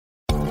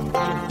Hey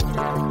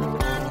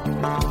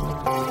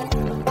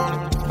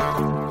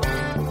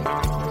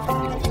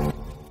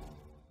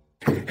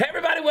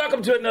everybody,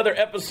 welcome to another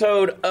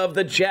episode of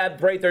the Chad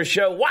Prather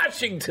Show,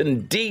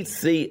 Washington,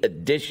 D.C.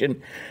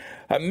 edition.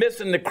 I'm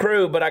missing the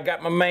crew, but I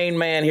got my main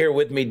man here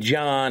with me,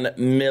 John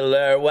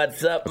Miller.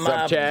 What's up,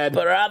 Chad?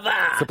 Brother?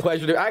 It's a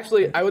pleasure to...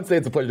 Actually, I would say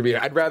it's a pleasure to be here.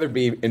 I'd rather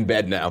be in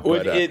bed now.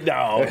 But,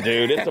 no,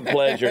 dude, it's a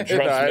pleasure.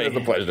 Trust me. It is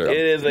a pleasure. It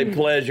is a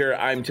pleasure,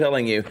 I'm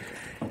telling you.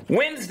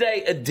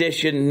 Wednesday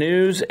edition,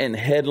 news and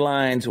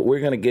headlines. We're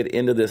going to get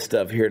into this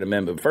stuff here in a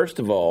minute. But first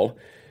of all,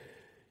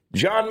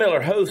 John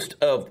Miller, host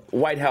of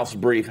White House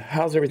Brief.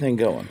 How's everything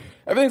going?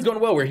 Everything's going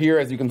well. We're here,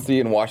 as you can see,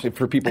 in Washington.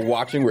 For people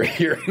watching, we're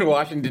here in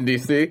Washington,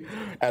 D.C.,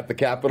 at the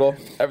Capitol.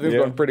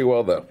 Everything's going pretty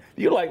well, though.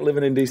 Do you like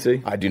living in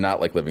D.C.? I do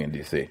not like living in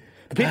D.C.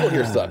 The people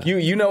here suck.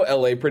 You know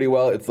L.A. pretty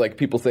well. It's like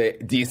people say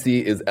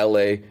D.C. is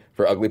L.A.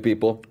 for ugly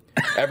people.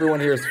 Everyone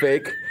here is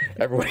fake.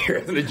 Everyone here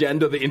has an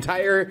agenda. The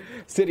entire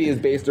city is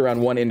based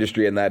around one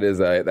industry, and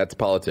that's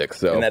politics.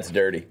 So, and that's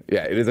dirty.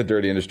 Yeah, it is a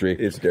dirty industry.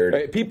 It's dirty.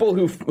 Right? People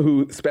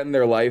who spend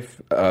their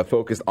life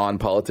focused on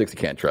politics, you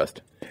can't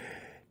trust.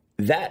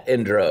 That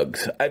and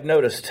drugs. I've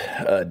noticed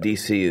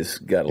D.C. has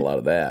got a lot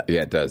of that.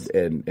 Yeah, it does.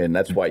 And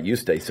that's why you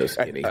stay so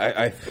skinny.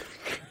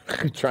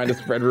 I'm trying to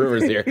spread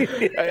rumors here.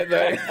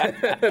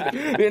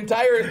 The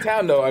entire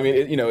town, though, I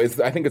mean,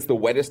 I think it's the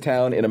wettest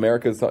town in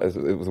America, is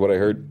what I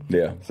heard.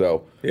 Yeah.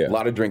 So, a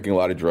lot of drinking, a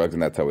lot of drugs,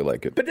 and that's how we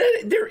like it. But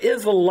there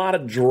is a lot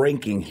of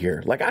drinking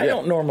here. Like, I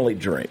don't normally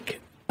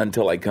drink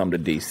until I come to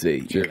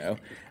D.C., Sure. you know?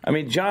 I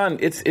mean, John,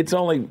 it's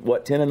only,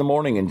 10 in the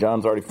morning, and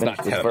John's already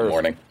finished his first. It's not 10 in the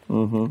morning.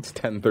 Mm-hmm. It's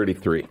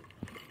 10:33.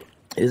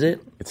 Is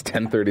it? It's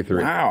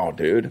 10:33. Wow,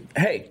 dude.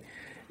 Hey,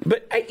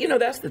 but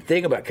that's the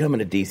thing about coming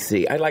to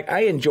D.C.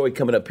 I enjoy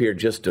coming up here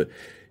just to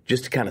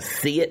kind of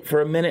see it for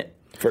a minute,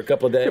 for a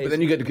couple of days. Yeah, but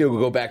then you get to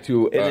go back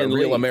to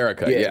real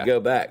America. Yeah, go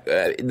back.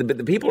 But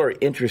the people are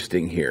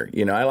interesting here.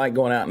 I like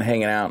going out and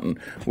hanging out, and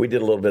we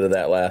did a little bit of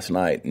that last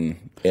night.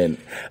 And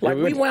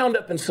we wound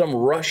up in some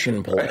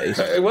Russian place.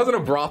 It wasn't a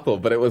brothel,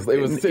 but it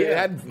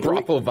had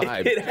brothel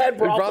vibes. It had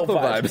brothel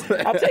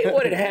vibes. I'll tell you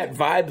what it had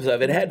vibes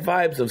of. It had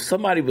vibes of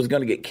somebody was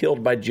going to get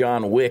killed by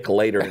John Wick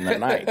later in the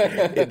night.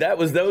 That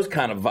was those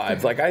kind of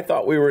vibes. Like, I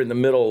thought we were in the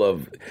middle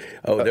of,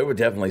 there were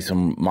definitely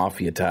some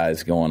mafia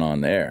ties going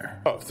on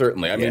there. Oh,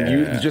 certainly. I mean,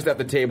 you just at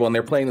the table, and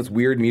they're playing this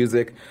weird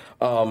music.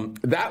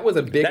 That was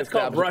a big... That's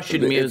called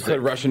Russian music. It's called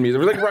Russian music.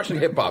 It was like Russian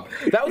hip-hop.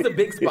 That was a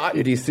big spot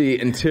in D.C.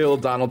 until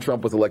Donald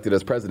Trump was elected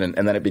as president,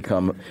 and then it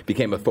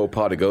became a faux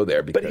pas to go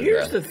there. Because, but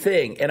here's the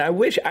thing, and I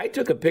wish I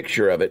took a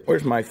picture of it.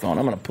 Where's my phone?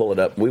 I'm going to pull it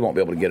up. We won't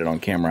be able to get it on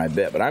camera, I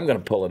bet, but I'm going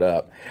to pull it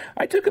up.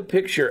 I took a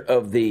picture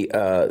of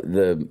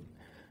the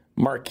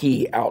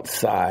marquee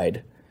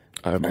outside.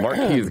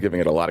 Marquee is giving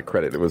it a lot of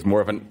credit. It was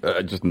more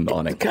of just an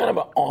awning. Kind of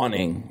an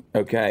awning,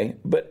 okay?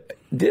 But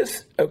so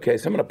I'm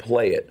going to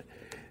play it.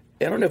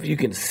 I don't know if you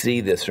can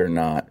see this or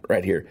not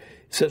right here.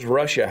 It says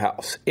Russia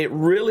House. It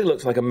really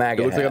looks like a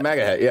MAGA hat. It looks like a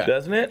MAGA hat, yeah.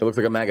 Doesn't it? It looks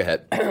like a MAGA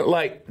hat.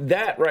 Like,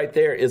 that right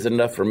there is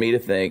enough for me to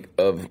think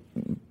of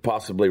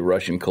possibly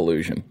Russision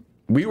collusion.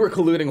 We were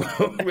colluding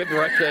with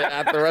Russia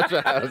at the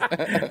Russia House.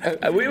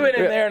 We went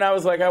in there, and I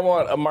was like, I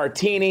want a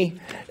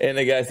martini. And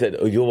the guy said,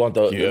 you want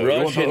the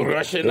Russian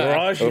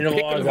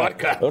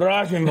vodka.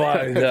 Russian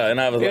vodka. And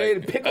I was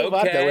like, pickle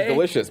vodka was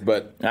delicious,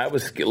 but... I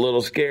was a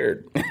little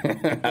scared.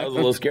 I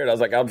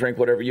was like, I'll drink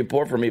whatever you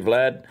pour for me,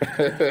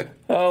 Vlad.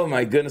 Oh,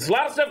 my goodness. A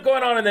lot of stuff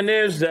going on in the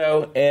news,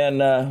 though,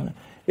 and...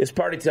 it's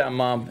party time,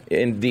 Mom,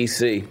 in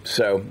D.C.,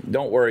 so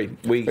don't worry.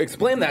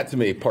 Explain that to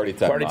me, party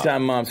time, Party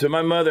time, Mom. So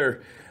my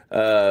mother...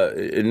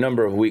 a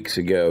number of weeks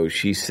ago,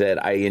 she said,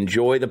 I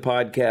enjoy the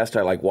podcast.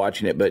 I like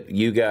watching it. But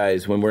you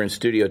guys, when we're in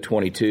Studio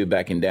 22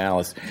 back in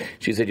Dallas,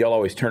 she said, y'all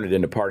always turn it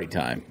into party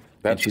time.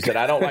 And she said,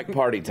 I don't like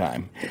party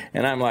time.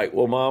 And I'm like,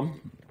 well,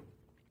 Mom,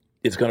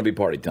 it's going to be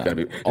party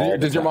time.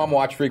 Does your mom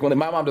watch frequently?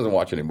 My mom doesn't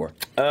watch anymore.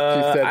 She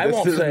said,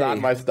 this is not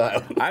my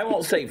style. I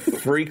won't say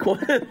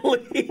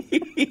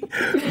frequently.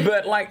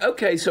 But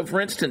okay, so for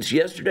instance,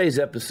 yesterday's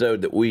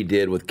episode that we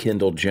did with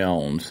Kendall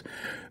Jones.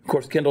 Of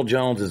course, Kendall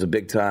Jones is a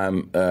big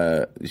time.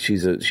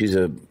 She's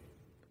a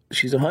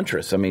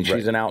huntress. I mean,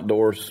 she's an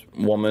outdoors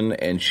woman,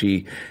 and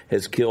she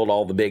has killed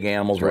all the big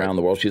animals around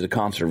the world. She's a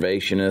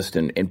conservationist,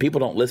 and people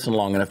don't listen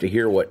long enough to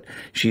hear what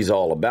she's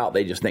all about.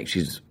 They just think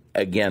she's,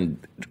 again,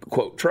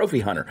 quote, trophy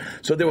hunter.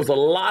 So there was a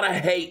lot of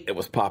hate that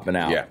was popping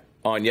out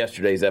on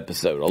yesterday's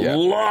episode. A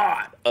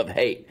lot of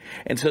hate.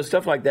 And so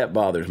stuff like that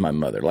bothers my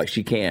mother. Like,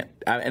 she can't.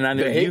 And I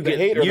know you get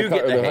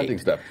the hunting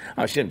stuff.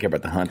 Oh, she didn't care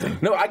about the hunting.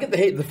 No, I get the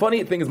hate. The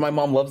funny thing is my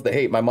mom loves the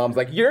hate. My mom's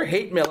like, your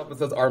hate mail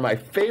episodes are my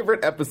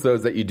favorite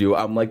episodes that you do.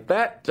 I'm like,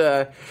 that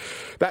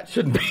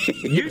shouldn't be.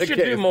 You should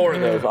do more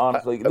of those,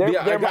 honestly. We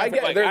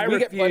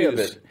get plenty of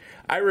it.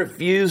 I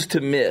refuse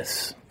to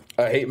miss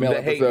hate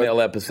mail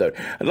episode.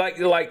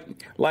 I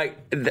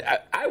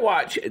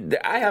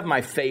have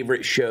my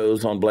favorite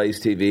shows on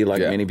Blaze TV,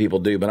 like many people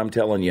do, but I'm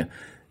telling you,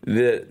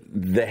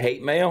 the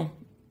hate mail,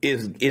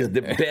 is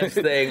the best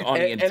thing on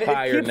the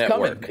entire it keeps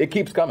network. Coming. It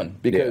keeps coming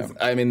because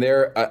I mean,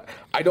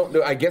 I don't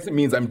know. I guess it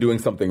means I'm doing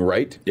something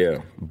right.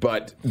 Yeah.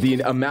 But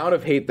the amount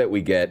of hate that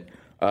we get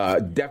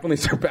definitely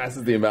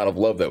surpasses the amount of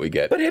love that we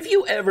get. But have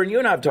you ever, and you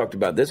and I have talked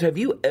about this, has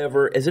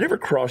it ever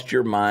crossed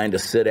your mind to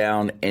sit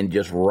down and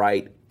just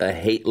write a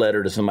hate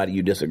letter to somebody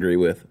you disagree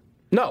with?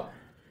 No.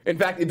 In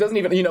fact, it doesn't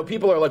even,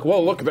 people are like,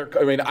 well, look,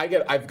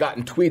 I've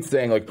gotten tweets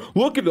saying, like,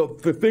 look at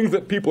the things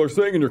that people are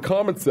saying in your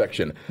comment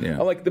section. Yeah.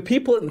 I'm like, the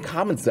people in the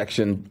comment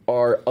section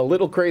are a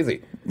little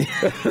crazy.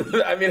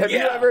 I mean, has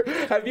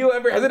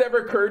it ever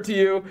occurred to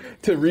you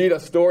to read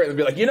a story and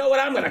be like, you know what,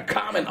 I'm going to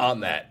comment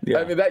on that? Yeah.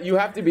 I mean, that you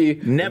have to be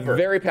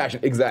very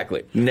passionate.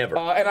 Exactly. Never.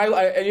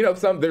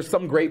 There's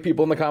some great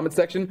people in the comment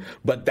section,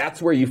 but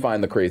that's where you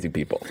find the crazy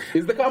people,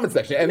 is the comment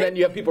section. And then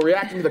you have people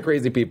reacting to the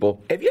crazy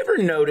people. Have you ever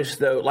noticed,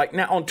 though, like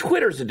now on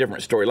Twitter's a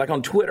different story. Like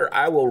on Twitter,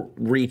 I will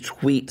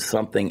retweet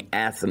something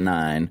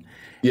asinine,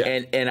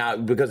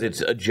 and because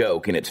it's a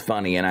joke and it's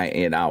funny,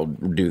 and I'll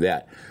do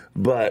that.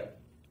 But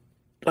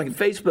like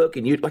Facebook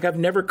and I've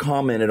never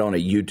commented on a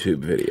YouTube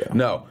video.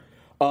 No.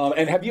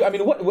 And have you? I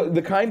mean, what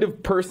the kind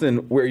of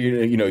person where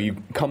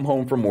you come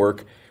home from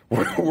work,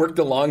 worked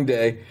a long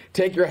day,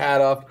 take your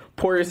hat off,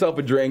 pour yourself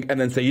a drink,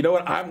 and then say, you know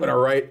what, I'm going to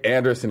write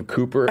Anderson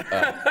Cooper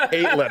a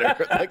hate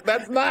letter. Like,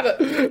 that's not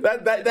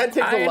that takes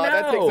a lot.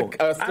 That takes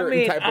a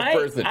certain type of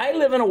person. I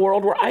live in a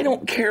world where I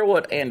don't care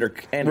what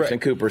Anderson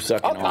Cooper's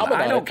sucking on.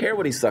 I don't care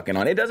what he's sucking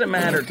on. It doesn't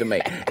matter to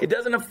me. It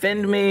doesn't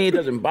offend me. It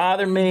doesn't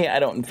bother me. I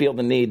don't feel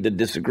the need to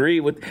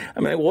disagree with. I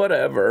mean,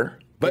 whatever.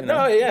 But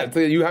so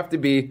you have to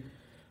be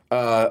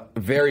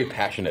very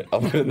passionate,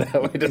 other than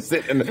that way, to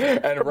sit and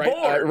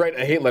write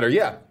a hate letter.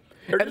 Yeah.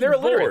 And they're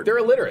illiterate. They're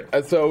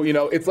illiterate. So,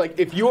 it's like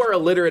if you are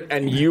illiterate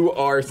and you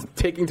are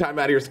taking time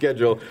out of your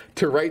schedule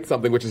to write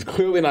something, which is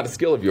clearly not a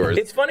skill of yours.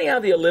 It's funny how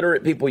the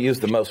illiterate people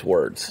use the most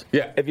words.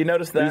 Yeah. Have you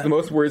noticed that? They use the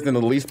most words and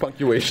the least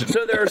punctuation.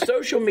 So there are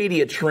social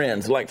media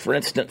trends. Like, for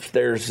instance,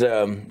 there's,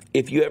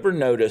 if you ever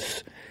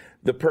notice,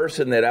 the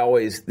person that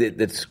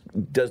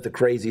does the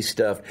crazy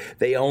stuff,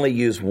 they only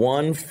use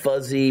one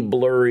fuzzy,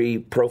 blurry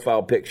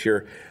profile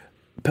picture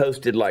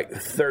posted like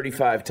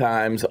 35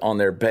 times on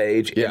their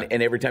page,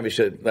 and every time it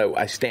should,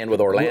 I stand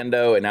with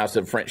Orlando, and now it's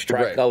the French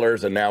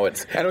tricolors, and now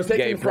it's and it was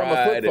taken from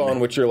a flip phone,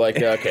 which you're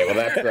like, okay, well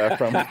that's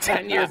from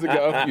 10 years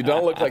ago. You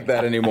don't look like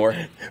that anymore.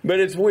 But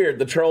it's weird.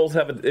 The trolls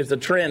it's a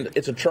trend.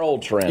 It's a troll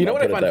trend. You know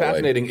what I find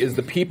fascinating is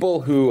the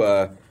people who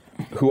are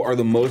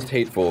the most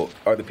hateful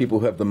are the people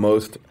who have the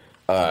most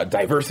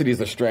diversity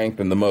as a strength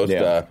and the most.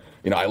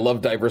 I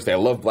love diversity. I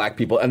love black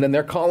people, and then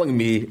they're calling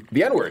me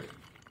the N-word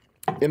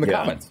in the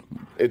comments.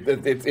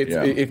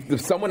 If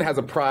someone has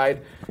a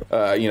pride,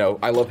 I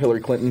love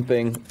Hillary Clinton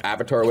thing,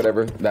 avatar, or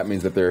whatever, that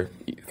means that they're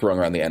throwing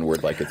around the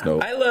N-word like it's no.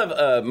 I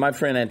love my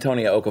friend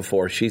Antonia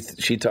Okafor.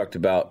 She talked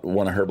about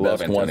one of her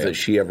best ones that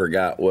she ever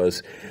got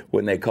was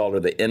when they called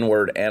her the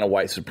N-word and a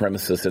white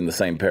supremacist in the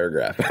same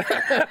paragraph.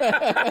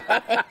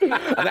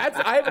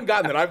 I haven't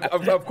gotten that.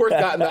 I've of course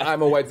gotten that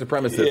I'm a white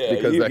supremacist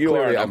because you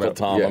clearly are, Uncle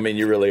Tom. I mean,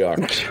 you really are.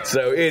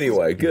 So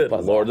anyway, good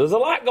Lord, there's a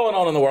lot going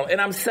on in the world, and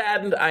I'm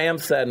saddened. I am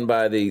saddened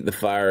by the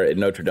fire at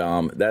Notre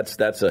Dame. That's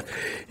a.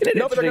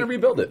 No, but they're going to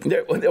rebuild it.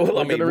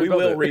 We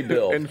will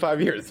rebuild in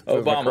 5 years.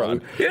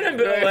 Obama, you didn't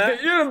build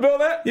that. You didn't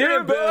build that. You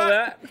didn't build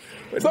that.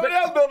 Somebody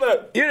else built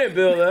that. You didn't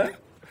build that.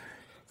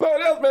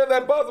 Someone else made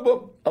that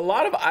possible. A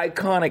lot of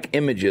iconic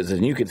images,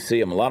 and you can see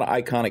them. A lot of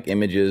iconic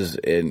images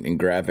and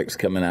graphics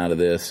coming out of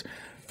this.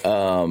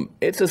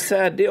 It's a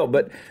sad deal,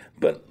 but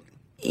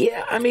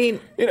yeah, I mean,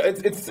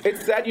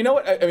 it's sad. You know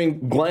what? I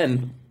mean,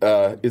 Glenn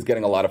is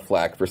getting a lot of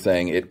flack for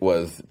saying it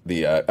was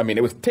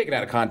it was taken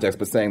out of context,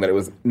 but saying that it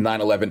was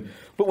 9/11.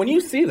 But when you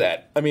see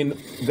that, I mean,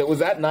 was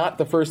that not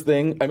the first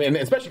thing? I mean,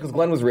 especially because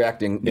Glenn was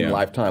reacting in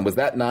live time. Was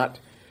that not?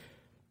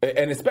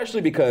 And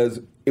especially because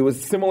it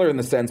was similar in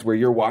the sense where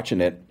you're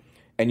watching it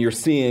and you're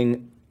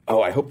seeing,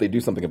 oh, I hope they do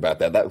something about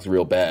that. That was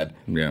real bad.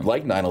 Yeah.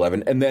 Like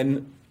 9/11. And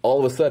then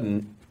all of a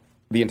sudden,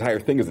 the entire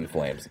thing is in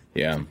flames.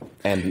 Yeah.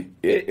 And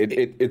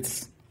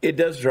it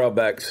does draw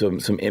back some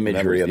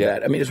imagery of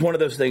that. I mean, it's one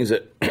of those things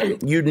that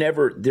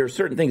there are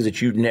certain things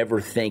that you'd never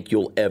think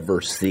you'll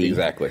ever see.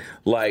 Exactly.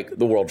 Like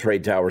the World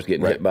Trade Towers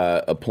getting hit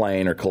by a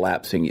plane or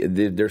collapsing.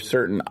 There's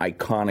certain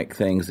iconic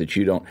things that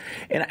you don't.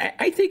 And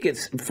I think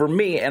it's, for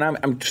me, and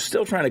I'm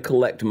still trying to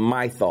collect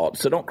my thoughts,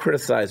 so don't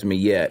criticize me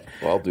yet.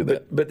 Well, I'll do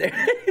that. But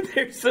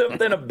there's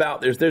something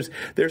about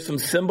there's some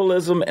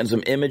symbolism and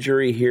some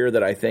imagery here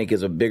that I think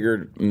is a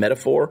bigger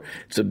metaphor.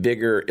 It's a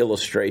bigger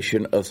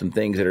illustration of some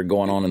things that are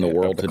going on in the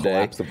world today.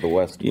 Collapse of the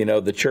West.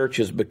 The church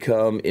has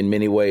become, in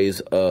many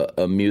ways,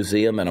 a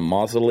museum and a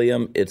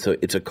mausoleum. It's a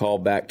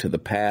callback to the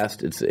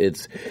past.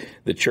 It's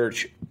the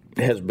church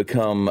has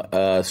become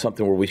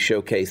something where we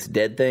showcase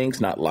dead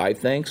things, not live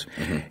things,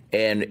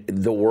 and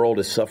the world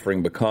is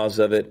suffering because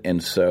of it.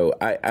 And so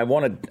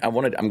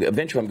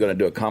eventually I'm going to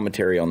do a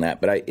commentary on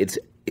that, but I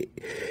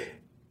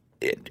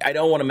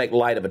don't want to make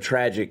light of a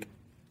tragic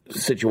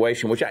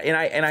situation, which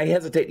I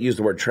hesitate to use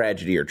the word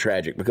tragedy or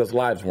tragic because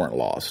lives weren't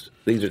lost.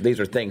 These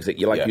are things that,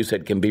 you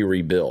said, can be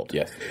rebuilt.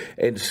 Yes.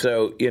 And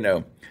so,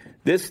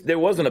 there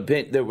was an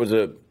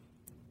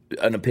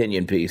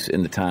opinion piece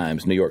in the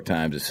Times, New York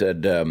Times. It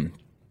said,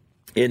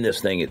 in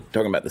this thing,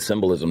 talking about the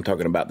symbolism,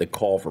 talking about the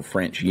call for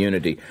French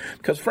unity,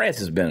 because France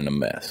has been in a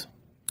mess.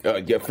 For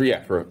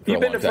You've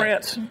been to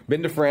France?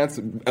 Been to France.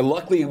 I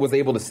luckily was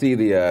able to see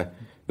the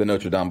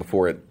Notre Dame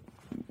before it,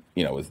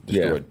 was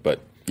destroyed. Yeah.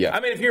 But yeah, I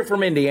mean, if you're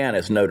from Indiana,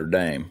 it's Notre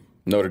Dame.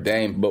 Notre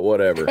Dame, but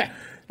whatever.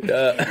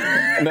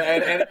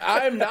 And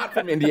I'm not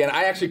from Indiana.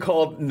 I actually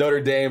called Notre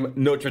Dame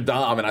Notre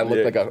Dame, and I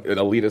looked like an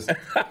elitist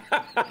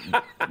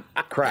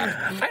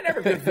crap. I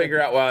never could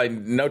figure out why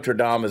Notre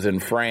Dame is in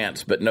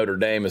France, but Notre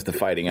Dame is the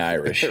Fighting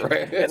Irish.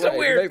 Right, it's a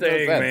weird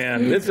thing,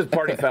 man. This is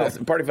Party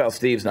Foul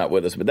Steve's not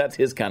with us, but that's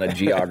his kind of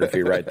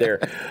geography right there.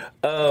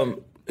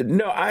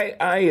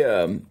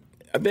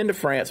 I've been to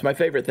France. My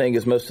favorite thing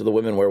is most of the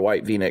women wear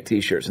white V-neck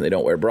T-shirts and they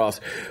don't wear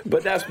bras.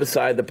 But that's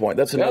beside the point.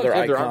 That's another iconic. They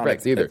don't shave their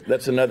armpits either.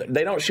 That's another.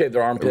 They don't shave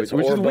their armpits,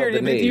 which or is weird.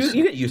 The knees.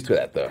 You get used to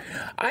that, though.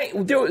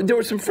 There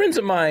were some friends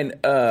of mine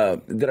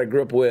that I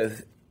grew up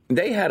with.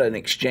 They had an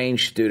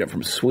exchange student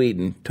from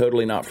Sweden,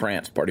 totally not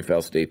France, Party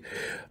Foul Steve.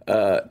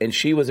 And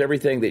she was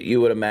everything that you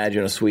would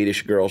imagine a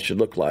Swedish girl should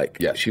look like.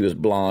 Yeah. She was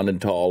blonde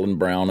and tall and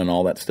brown and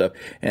all that stuff.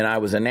 And I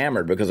was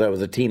enamored because I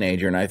was a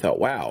teenager and I thought,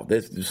 wow,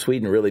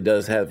 Sweden really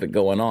does have it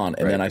going on.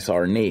 And then I saw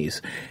her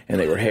knees and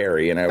they were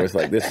hairy and I was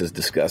like, this is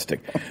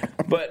disgusting.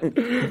 But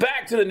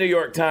back to the New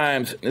York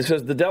Times. It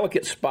says the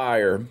delicate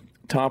spire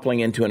toppling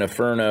into an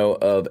inferno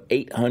of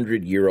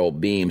 800-year-old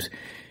beams.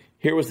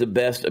 Here was the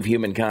best of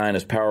humankind,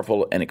 as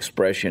powerful an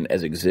expression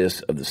as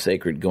exists of the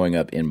sacred going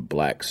up in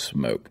black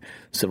smoke.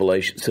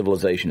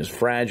 Civilization is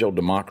fragile.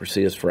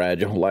 Democracy is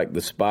fragile. Like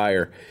the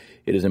spire,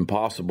 it is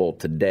impossible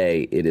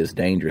today. It is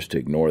dangerous to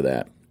ignore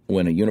that.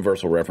 When a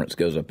universal reference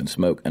goes up in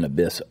smoke, an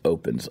abyss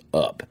opens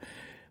up.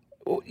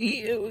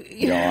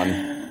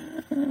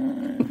 Yawn.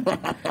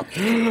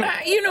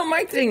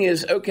 My thing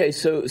is, okay,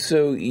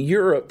 so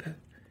Europe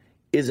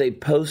is a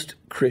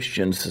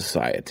post-Christian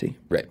society.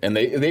 Right, and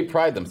they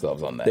pride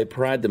themselves on that. They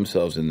pride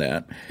themselves in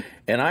that.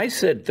 And I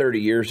said 30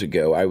 years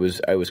ago, I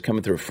was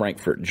coming through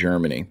Frankfurt,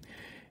 Germany,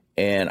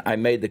 and I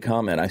made the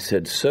comment, I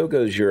said, so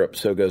goes Europe,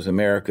 so goes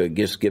America,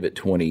 just give it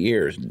 20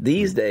 years.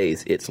 These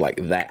days, it's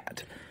like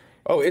that.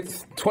 Oh,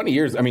 it's 20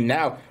 years. I mean,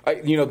 now,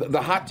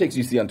 the hot takes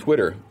you see on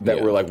Twitter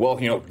that were like, well,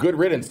 good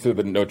riddance to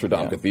the Notre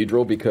Dame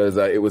Cathedral because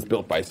it was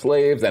built by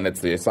slaves and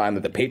it's a sign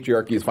that the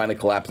patriarchy is finally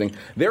collapsing.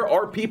 There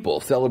are people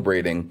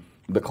celebrating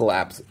the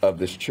collapse of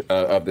this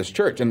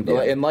church.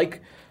 And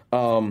like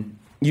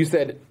you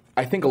said,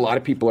 I think a lot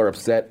of people are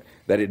upset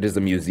that it is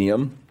a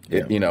museum,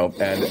 and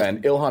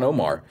Ilhan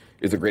Omar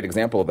is a great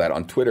example of that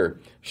on Twitter.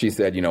 She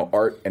said,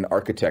 art and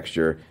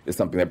architecture is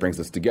something that brings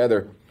us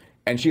together.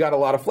 And she got a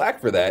lot of flack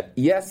for that.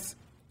 Yes,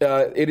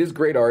 it is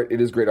great art. It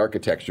is great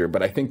architecture.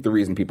 But I think the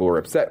reason people were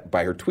upset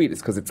by her tweet is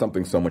because it's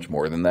something so much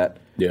more than that.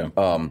 Yeah.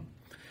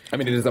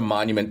 It is a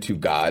monument to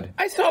God.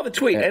 I saw the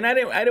tweet, and I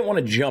didn't want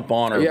to jump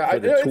on her for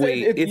the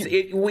tweet.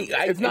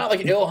 It's not like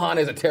Ilhan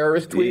is a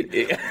terrorist tweet,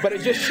 but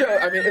it just shows.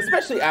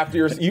 Especially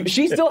after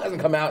she still hasn't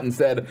come out and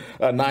said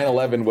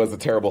 9/11 was a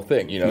terrible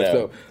thing.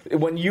 No. So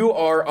when you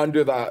are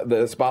under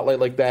the spotlight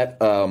like that,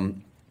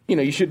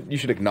 you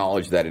should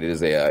acknowledge that it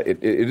is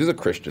a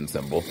Christian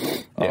symbol.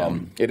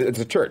 It's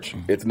a church.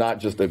 It's not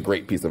just a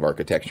great piece of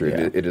architecture.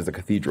 It is a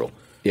cathedral.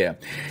 Yeah,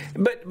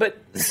 but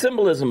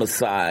symbolism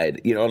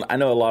aside, I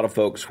know a lot of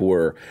folks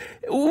we'll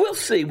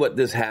see what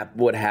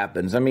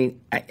happens. I mean,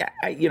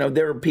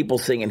 there are people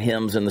singing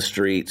hymns in the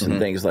streets and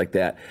things like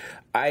that.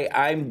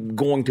 I'm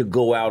going to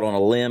go out on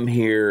a limb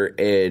here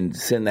and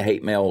send the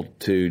hate mail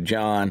to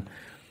John,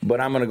 but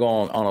I'm going to go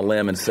on a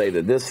limb and say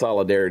that this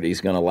solidarity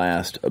is going to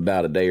last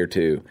about a day or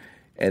two.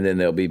 And then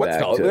they'll be back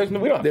to...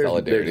 We don't have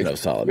solidarity. There's no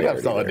solidarity. We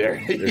have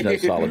solidarity. There's no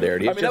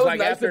solidarity.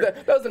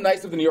 That was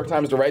nice of the New York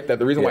Times to write that.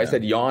 The reason why I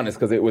said yawn is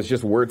because it was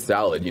just word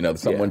salad.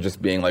 Someone just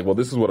being like, well,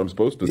 this is what I'm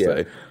supposed to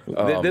say.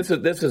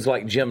 This is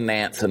like Jim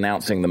Nantz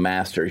announcing the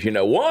Masters.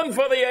 One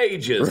for the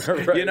ages.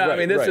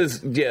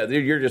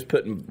 You're just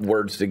putting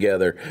words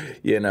together.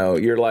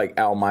 You're like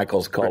Al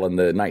Michaels calling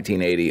the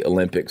 1980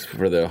 Olympics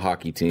for the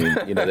hockey team,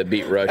 that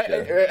beat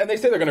Russia. And they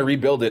say they're going to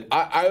rebuild it.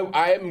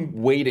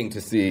 I'm waiting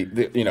to see,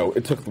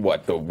 it took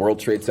the World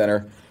Trade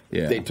Center.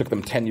 Yeah. They took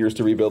them 10 years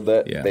to rebuild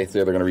that. Yeah. They say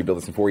they're going to rebuild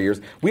this in 4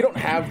 years. We don't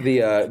have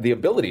the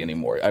ability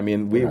anymore.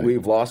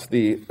 We've lost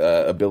the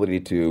ability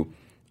to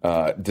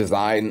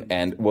design,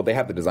 and they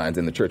have the designs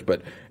in the church.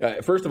 But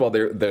first of all,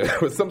 there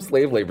was some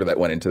slave labor that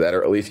went into that,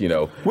 or at least we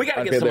got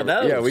to get some of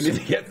those. Yeah, we need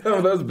to get some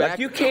of those back.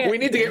 You can't. We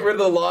need to get rid of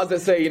the laws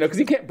that say because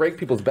you can't break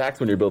people's backs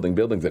when you're building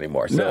buildings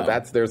anymore. So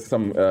there's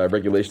some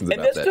regulations about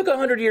that. And this took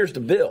 100 years to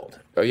build.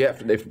 Oh yeah,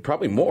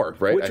 probably more,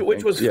 right?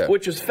 Which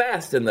was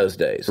fast in those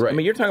days. Right.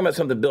 You're talking about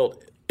something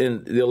built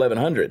in the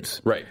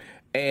 1100s. Right.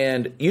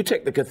 And you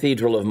take the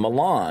Cathedral of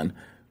Milan,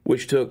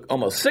 which took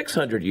almost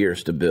 600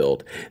 years to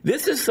build.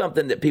 This is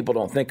something that people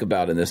don't think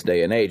about in this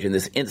day and age, in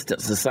this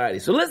instant society.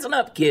 So listen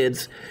up,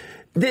 kids.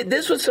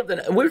 This was something,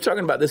 we were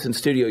talking about this in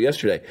studio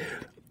yesterday.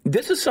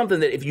 This is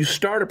something that if you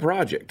start a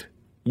project,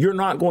 you're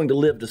not going to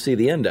live to see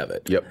the end of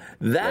it. Yep.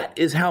 That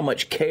is how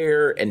much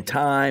care and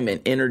time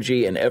and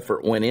energy and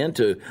effort went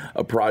into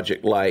a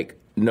project like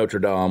Notre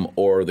Dame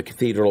or the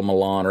Cathedral of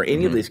Milan or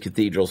any of these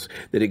cathedrals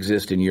that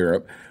exist in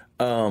Europe.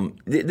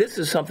 This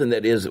is something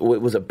that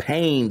was a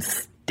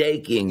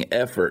painstaking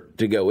effort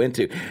to go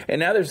into.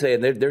 And now they're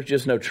saying there's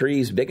just no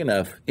trees big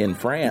enough in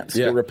France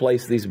to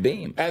replace these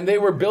beams. And they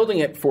were building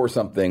it for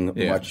something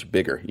much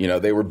bigger. You know,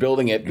 they were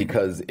building it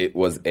because it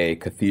was a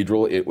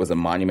cathedral. It was a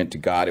monument to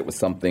God. It was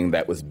something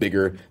that was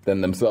bigger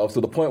than themselves.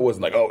 So the point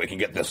wasn't like, oh, we can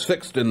get this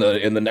fixed in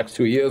the next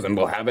 2 years and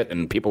we'll have it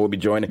and people will be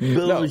joining.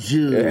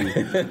 Bonjour.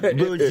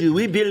 Bonjour.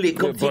 We build it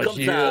comme ça.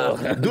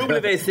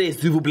 WC,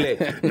 s'il vous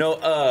plaît. No,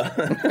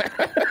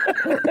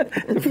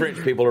 the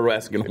French people are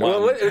asking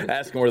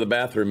where the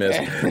bathroom is.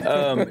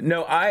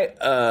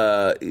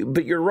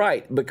 But you're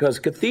right, because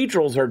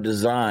cathedrals are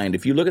designed,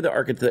 if you look at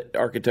the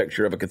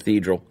architecture of a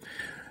cathedral,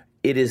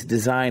 it is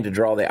designed to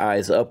draw the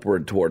eyes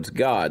upward towards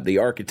God. The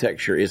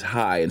architecture is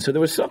high. And so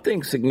there was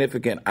something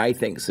significant, I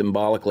think,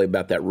 symbolically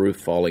about that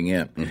roof falling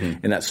in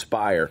and that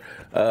spire.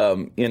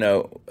 So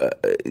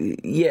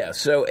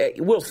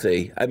we'll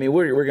see. I mean,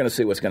 we're going to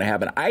see what's going to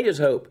happen. I just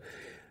hope,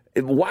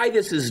 why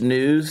this is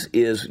news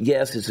is,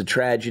 yes, it's a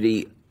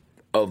tragedy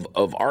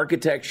of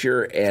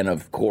architecture and,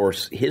 of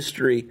course,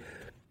 history,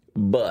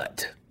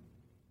 but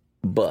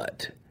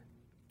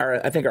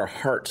I think our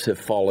hearts have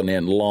fallen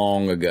in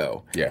long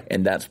ago. Yeah.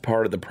 And that's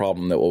part of the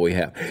problem that what we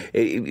have.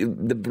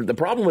 The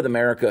problem with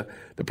America,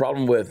 the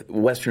problem with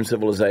Western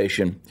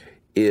civilization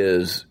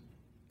is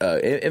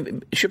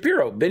Ben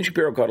Shapiro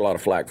caught a lot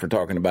of flack for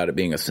talking about it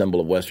being a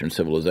symbol of Western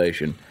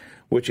civilization,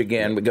 which,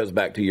 again, goes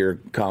back to your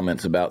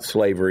comments about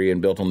slavery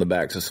and built on the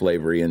backs of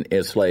slavery and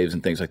as slaves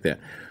and things like that.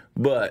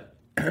 But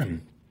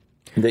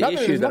the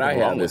issue that I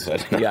have is,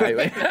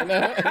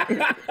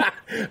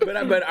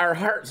 but our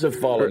hearts have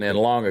fallen in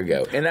long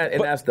ago, and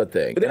that's the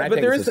thing. And I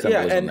think there is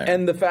symbolism there.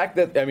 And the fact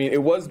that, I mean,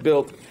 it was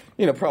built,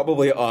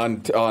 probably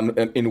on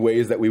in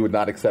ways that we would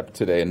not accept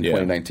today in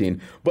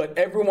 2019. But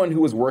everyone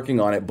who was working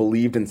on it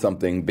believed in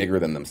something bigger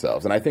than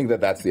themselves, and I think that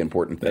that's the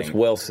important thing. That's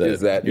well said.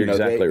 Is that you're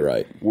exactly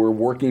right? We're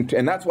working,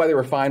 and that's why they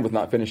were fine with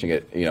not finishing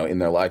it, in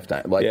their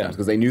lifetimes,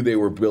 because they knew they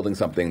were building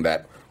something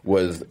that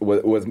was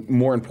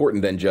more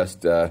important than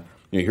just.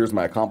 Here's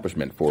my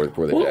accomplishment for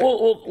the day.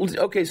 Well,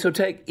 okay, so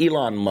take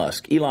Elon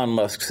Musk. Elon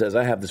Musk says,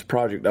 I have this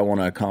project I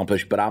want to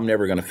accomplish, but I'm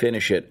never going to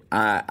finish it.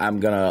 I'm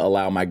going to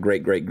allow my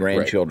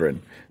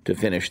great-great-grandchildren to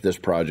finish this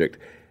project.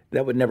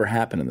 That would never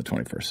happen in the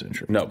 21st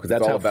century. No, because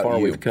that's how far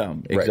we've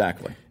come. Right.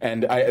 Exactly.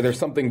 And there's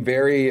something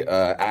very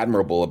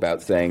admirable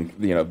about saying,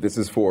 this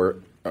is for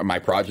my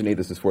progeny,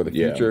 this is for the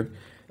future.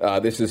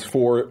 This is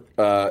for,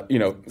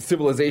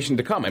 civilization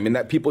to come. I mean,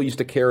 that people used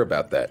to care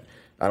about that.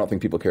 I don't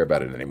think people care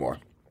about it anymore.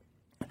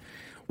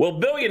 Well,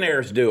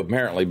 billionaires do,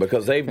 apparently,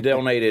 because they've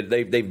donated,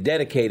 they've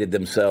dedicated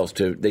themselves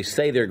to, they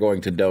say they're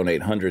going to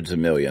donate hundreds of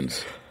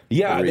millions.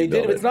 Yeah, they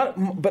did. It's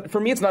not, but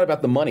for me, it's not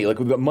about the money. Like,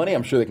 the money,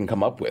 I'm sure they can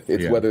come up with.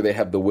 It's whether they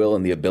have the will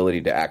and the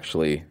ability to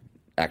actually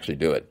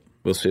do it.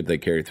 We'll see if they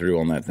carry through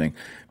on that thing.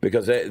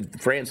 Because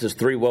France's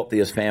three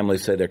wealthiest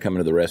families say they're coming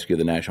to the rescue of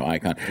the national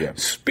icon. Yeah.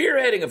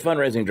 Spearheading a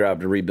fundraising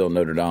drive to rebuild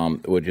Notre Dame,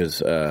 which is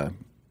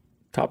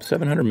top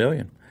 $700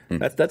 million.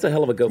 That's a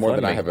hell of a GoFundMe. More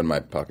than I have in my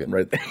pocket.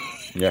 Right.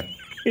 Yeah.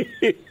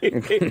 I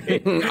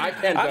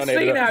can't I've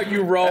seen how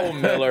you roll,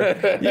 Miller.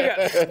 You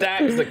got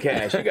stacks of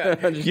cash.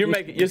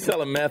 You're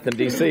selling meth in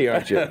D.C.,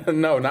 aren't you?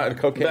 No, not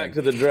cocaine. Back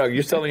to the drug.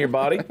 You're selling your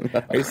body?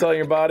 Are you selling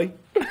your body?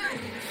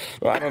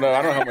 Well, I don't know.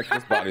 I don't know how much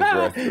this body's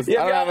worth. I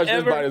don't know how much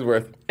this body's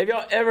worth. Have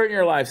y'all ever in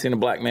your life seen a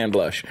black man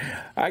blush?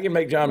 I can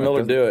make John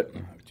Miller do it.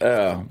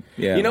 Yeah.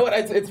 You know what?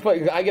 It's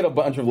funny. I get a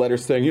bunch of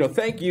letters saying,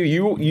 thank you.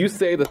 You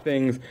say the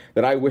things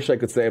that I wish I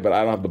could say, but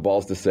I don't have the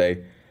balls to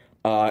say.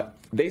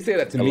 They say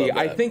that to me.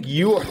 I think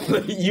you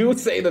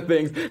say the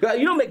things.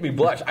 You don't make me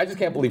blush. I just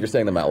can't believe you're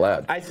saying them out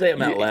loud. I say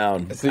them out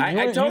loud. So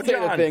I told you say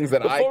the things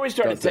that before we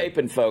started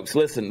taping, folks,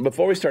 listen,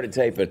 before we started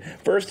taping,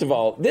 first of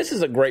all, this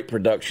is a great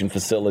production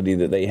facility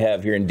that they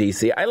have here in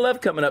D.C. I love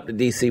coming up to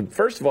D.C.,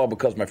 first of all,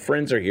 because my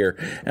friends are here,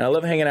 and I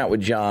love hanging out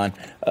with John.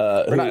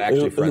 We're not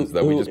actually friends,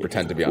 though. We just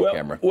pretend to be on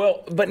camera.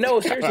 Well, but no,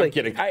 seriously. I'm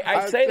kidding.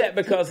 I say that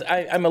because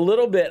I'm a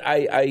little bit,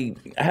 I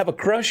have a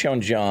crush on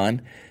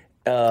John.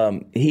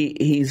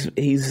 He's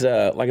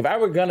like, if I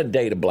were going to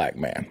date a black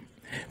man,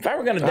 if I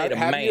were going to date a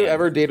man. Have you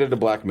ever dated a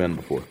black man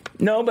before?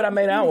 No, but I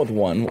made out with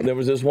one. There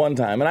was this one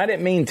time, and I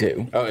didn't mean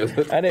to. Oh, is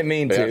it? I didn't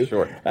mean to. Yeah,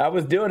 sure. I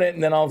was doing it,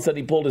 and then all of a sudden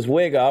he pulled his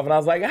wig off, and I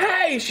was like,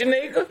 hey,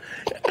 Shanika.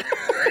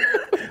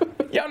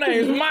 Your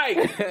name's Mike.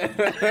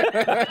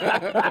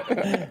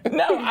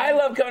 No, I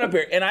love coming up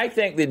here. And I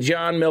think that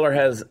John Miller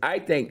I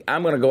think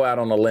I'm going to go out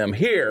on a limb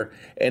here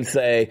and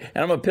say,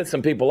 and I'm going to piss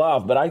some people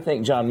off, but I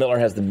think I think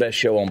has the best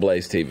show on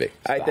Blaze TV.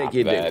 I think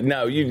you do.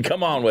 No, you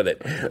come on with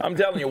it. I'm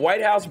telling you,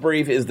 White House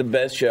Brief is the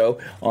best show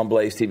on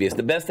Blaze TV. It's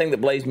the best thing that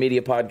Blaze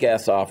Media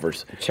Podcasts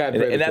offers. Chad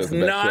and that's is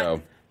the best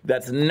show.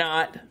 That's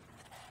not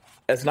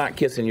That's not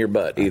kissing your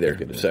butt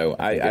either. So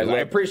I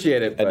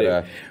appreciate it. I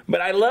do.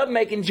 But I love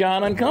making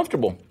John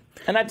uncomfortable.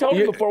 And I told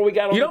him before we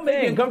got on. You don't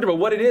make me uncomfortable.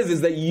 What it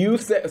is that you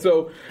said.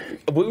 So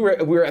we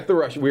were at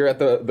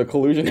the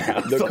collusion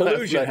house. The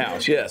collusion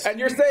house, yes. And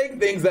you're saying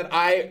things that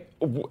I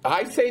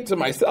say to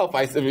myself.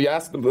 We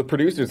ask the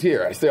producers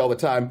here. I say all the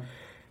time.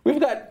 We've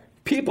got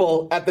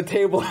people at the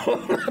table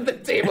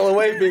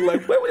away being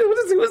like,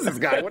 who is this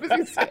guy? What is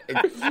he saying?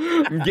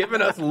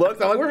 Giving us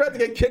looks. I'm like, we're about to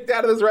get kicked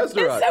out of this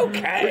restaurant. It's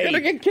okay. We're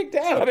gonna get kicked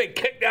out. I've been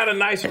kicked out of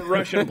nicer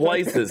Russian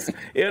places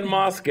in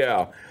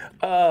Moscow.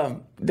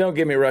 Don't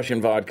give me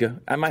Russian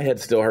vodka. My head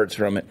still hurts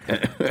from it.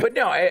 But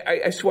no,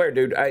 I swear,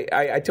 dude,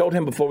 I told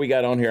him before we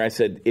got on here, I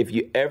said, if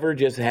you ever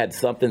just had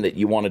something that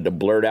you wanted to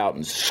blurt out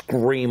and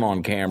scream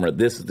on camera,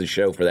 this is the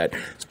show for that.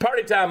 It's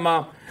party time,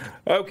 Mom.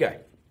 Okay.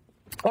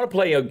 I want to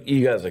play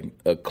you guys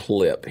a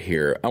clip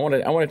here. I want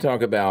to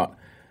talk about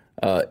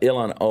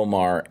Ilhan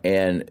Omar,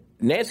 and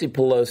Nancy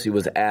Pelosi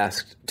was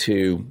asked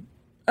to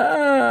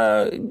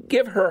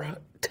give her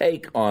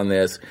take on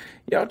this.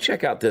 Y'all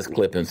check out this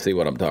clip and see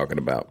what I'm talking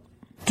about.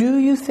 Do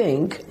you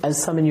think, as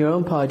some in your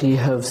own party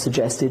have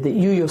suggested, that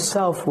you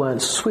yourself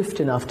weren't swift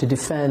enough to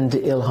defend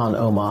Ilhan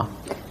Omar?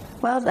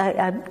 Well,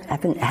 I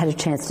haven't had a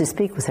chance to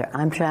speak with her.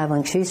 I'm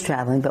traveling, she's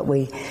traveling, but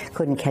we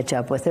couldn't catch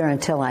up with her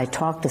until I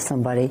talked to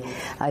somebody.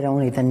 I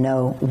don't even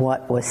know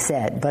what was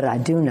said, but I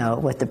do know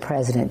what the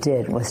president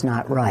did was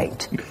not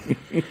right.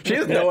 She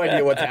has no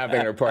idea what's happening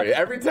at her party.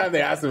 Every time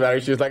they asked about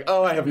her, she was like,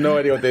 "Oh, I have no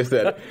idea what they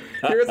said."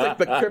 Here's like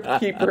the crypt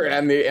keeper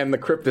and the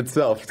crypt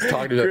itself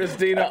talking to her.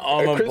 Christina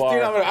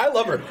Amanpour. I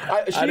love her.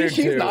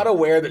 She's not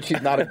aware that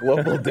she's not a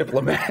global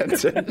diplomat.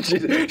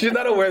 she's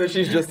not aware that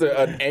she's just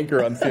an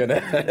anchor on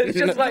CNN.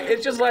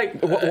 It's just like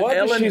why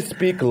does she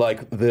speak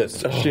like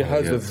this? She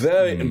has a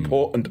very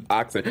important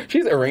accent.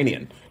 She's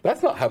Iranian.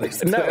 That's not how they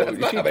say it. No,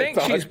 she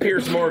thinks she's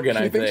Piers Morgan,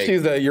 I think. She thinks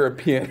she's a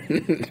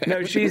European.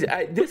 No, she's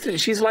like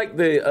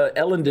the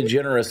Ellen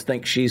DeGeneres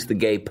thinks she's the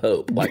gay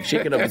pope. Like she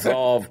can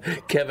absolve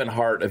Kevin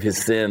Hart of his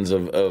sins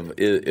of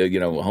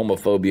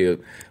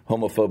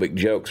homophobic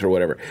jokes or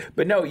whatever.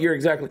 But no, you're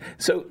exactly.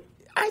 So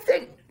I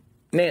think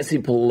Nancy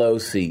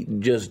Pelosi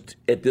just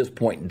at this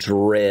point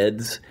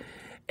dreads,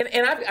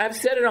 and I've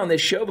said it on this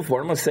show before.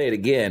 I'm going to say it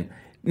again.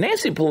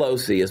 Nancy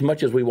Pelosi, as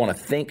much as we want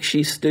to think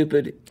she's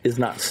stupid, is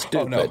not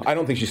stupid. Oh, no, I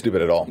don't think she's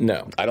stupid at all.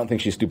 No. I don't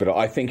think she's stupid at all.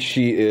 I think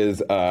she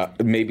is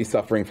maybe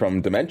suffering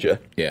from dementia.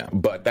 Yeah.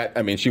 But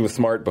she was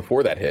smart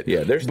before that hit.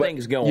 Yeah, there's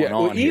things going on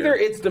well, either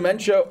here. it's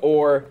dementia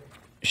or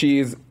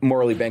she's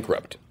morally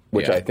bankrupt.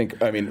 Which I think,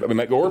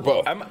 or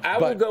both. I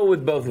will go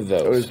with both of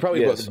those. It was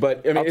probably both.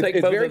 But I'll take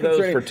both of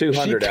those for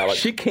 200, Alex.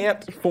 She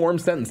can't form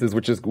sentences,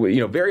 which is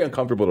very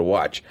uncomfortable to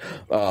watch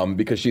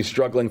because she's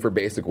struggling for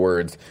basic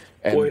words,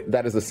 and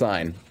that is a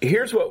sign.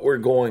 Here's what we're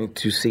going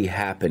to see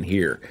happen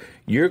here.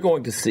 You're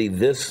going to see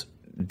this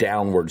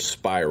downward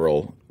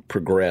spiral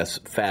progress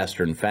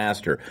faster and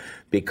faster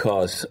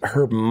because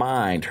her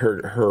mind,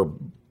 her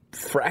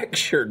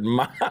fractured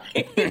mind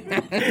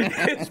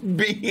is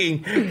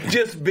being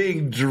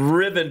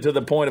driven to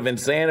the point of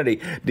insanity,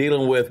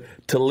 dealing with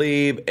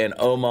Tlaib and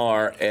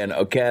Omar and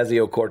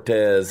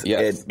Ocasio-Cortez.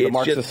 Yes, the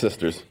Marxist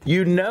sisters.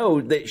 You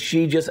know that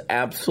she just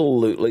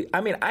absolutely.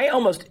 I mean, I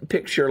almost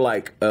picture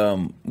like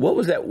what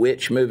was that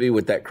witch movie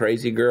with that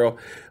crazy girl?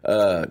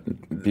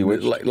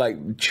 Bewitched,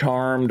 like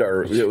Charmed,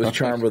 or it was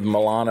Charmed with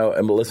Milano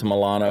and Melissa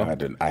Milano.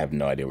 I have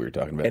no idea what you're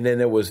talking about. And then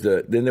there was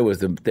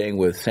the thing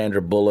with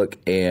Sandra Bullock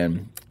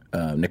and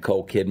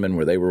Nicole Kidman,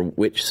 where they were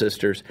witch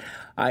sisters.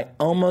 I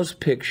almost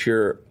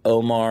picture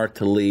Omar,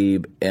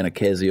 Tlaib, and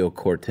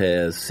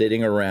Ocasio-Cortez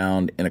sitting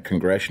around in a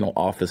congressional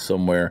office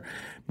somewhere,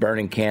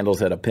 burning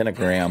candles at a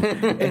pentagram,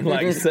 and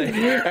like saying,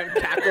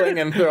 and cackling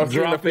and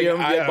dropping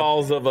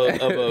eyeballs of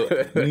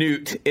a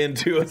newt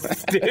into a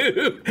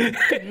stew,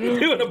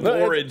 doing a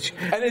porridge.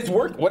 And it's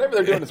work. Whatever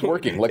they're doing is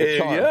working, like a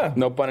charm. Yeah.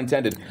 No pun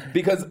intended.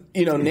 Because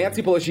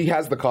Nancy Pelosi, she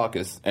has the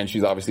caucus, and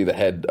she's obviously the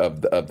head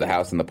of the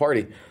House and the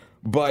party.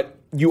 But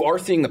you are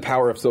seeing the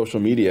power of social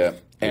media,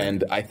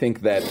 and I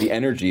think that the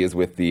energy is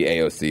with the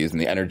AOCs,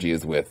 and the energy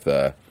is with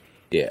the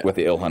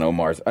Ilhan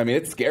Omars. I mean,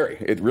 it's scary.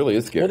 It really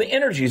is scary. Well, the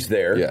energy's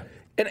there. Yeah.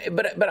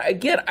 But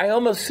again, I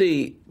almost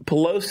see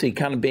Pelosi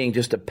kind of being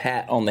just a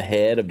pat on the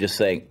head of just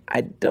saying, I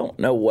don't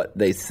know what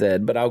they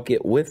said, but I'll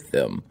get with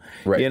them.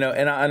 Right.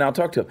 And I'll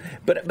talk to them.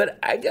 But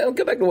I'll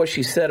go back to what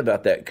she said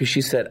about that, because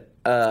she said,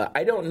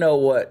 I don't know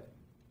what.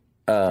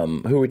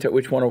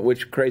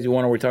 Which crazy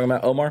one are we talking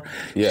about? Omar?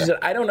 Yeah. She said,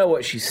 I don't know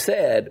what she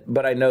said,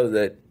 but I know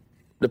that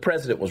the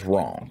president was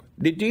wrong.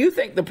 Do you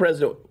think the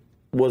president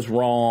was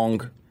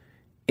wrong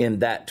in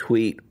that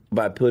tweet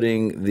by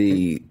putting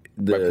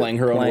by playing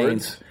her own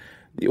words?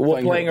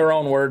 Well, playing her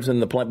own words in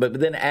the plane, but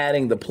then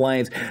adding the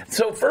planes.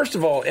 So first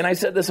of all, and I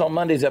said this on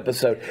Monday's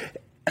episode,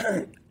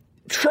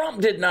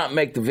 Trump did not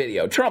make the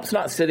video. Trump's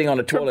not sitting on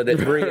a toilet at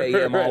 3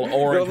 a.m. all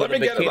orange. Let me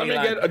get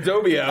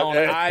Adobe out on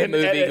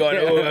iMovie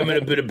going, I'm going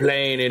to put a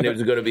plane and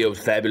it's going to be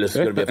fabulous.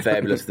 It's going to be a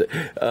fabulous thing.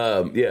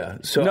 Yeah.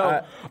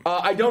 So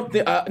I don't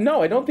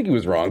think he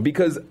was wrong,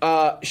 because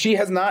she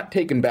has not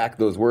taken back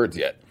those words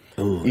yet.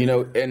 You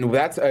know, and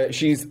that's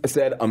she's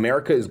said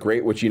America is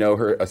great, which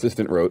her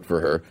assistant wrote for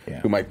her,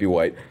 who might be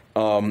white.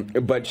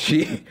 But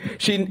she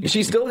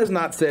still has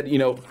not said.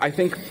 I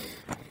think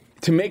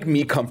to make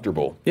me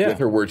comfortable with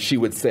her words, she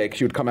would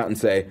come out and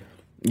say,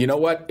 you know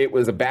what? It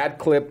was a bad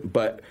clip,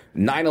 but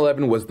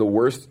 9/11 was the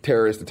worst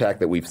terrorist attack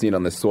that we've seen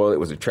on this soil. It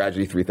was a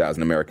tragedy.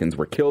 3,000 Americans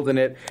were killed in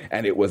it,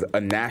 and it was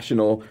a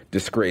national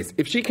disgrace.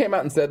 If she came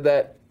out and said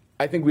that,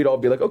 I think we'd all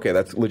be like, okay,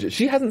 that's legit.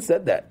 She hasn't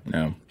said that.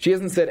 No. She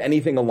hasn't said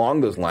anything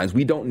along those lines.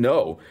 We don't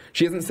know.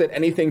 She hasn't said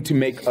anything to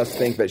make us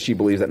think that she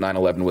believes that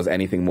 9/11 was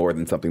anything more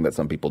than something that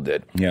some people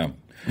did. Yeah.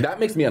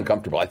 That makes me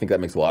uncomfortable. I think that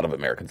makes a lot of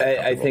Americans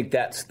uncomfortable. I think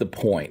that's the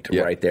point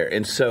right there.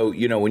 And so,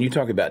 when you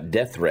talk about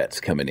death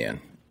threats coming in,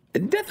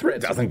 death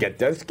threats doesn't get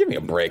death. Give me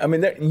a break. I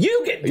mean,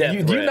 you get death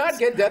threats. Do you not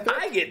get death threats?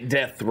 I get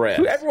death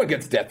threats. Everyone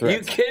gets death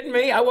threats. You kidding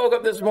me? I woke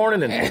up this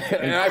morning and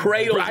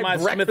cradled my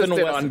Smith &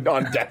 Wesson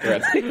on death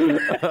threats.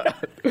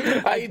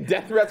 I eat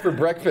death threats for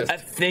breakfast. I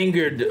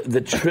fingered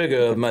the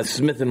trigger of my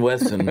Smith &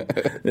 Wesson.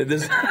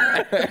 That's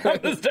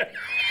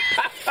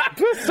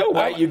so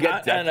white. You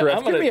get death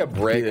threats. Give me a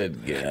break.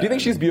 Do you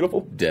think she's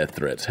beautiful? Death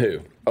threats. Who?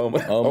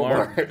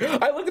 Omar.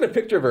 I look at a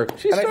picture of her,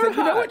 and I said,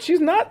 you know what? She's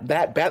not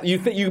that bad.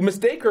 You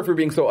mistake her for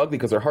being so ugly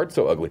because her heart's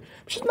so ugly.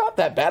 She's not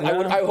that bad.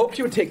 No. I hope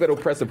she would take that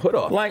oppressive hood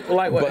off. Like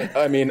what? But,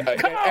 I mean,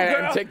 come on, and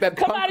girl. Take that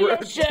come out of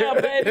your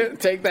shell, baby.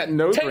 Take that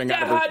nose ring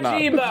out of her snob.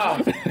 Take that Hajib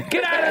off.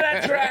 Get out of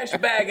that trash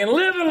bag and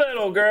live a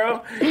little,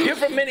 girl. You're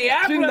from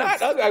Minneapolis. She's not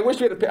ugly. I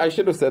wish I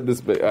should have said this,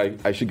 but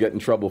I should get in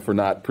trouble for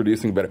not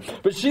producing better.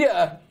 But she's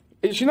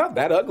not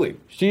that ugly.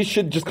 She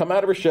should just come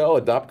out of her shell,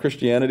 adopt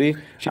Christianity.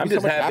 I'm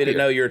just happy to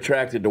know you're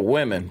attracted to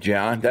women,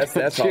 John. That's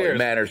all that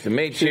matters to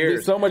me.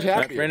 Cheers. So much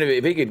happier. My friend,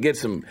 if he could get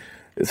some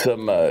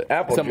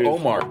apple juice.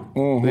 Omar.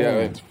 Mm-hmm.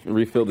 Yeah,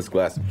 refill this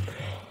glass.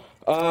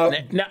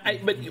 But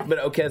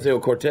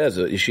Ocasio-Cortez,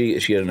 is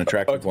she an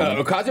attractive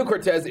woman?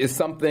 Ocasio-Cortez is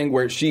something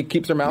where she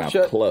keeps her mouth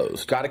shut.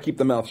 Closed. Got to keep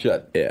the mouth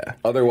shut. Yeah.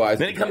 Otherwise,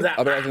 then it comes out.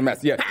 Otherwise, it's a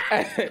mess. Yeah.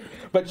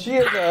 But she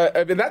is.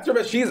 That's her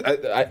best.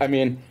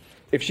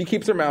 If she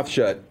keeps her mouth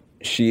shut,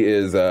 she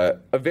is a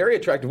very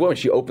attractive woman.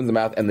 She opens the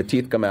mouth and the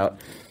teeth come out.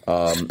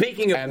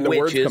 Speaking of and the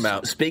witches, words come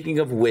out. Speaking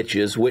of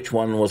witches, which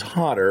one was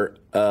hotter?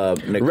 Nicole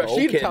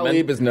Rashid Kidman.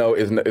 Tlaib is no.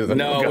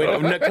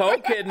 Nicole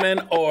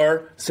Kidman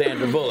or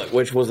Sandra Bullock.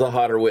 Which was the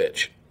hotter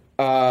witch?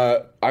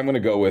 I'm going to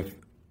go with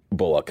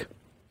Bullock.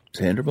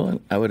 Sandra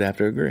Bullock. I would have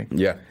to agree.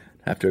 Yeah,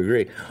 have to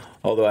agree.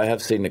 Although I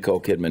have seen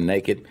Nicole Kidman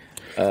naked.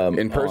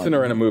 In person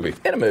or in a movie?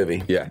 In a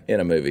movie. Yeah,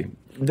 in a movie.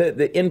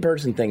 The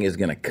in-person thing is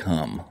going to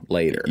come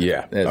later.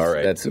 Yeah, all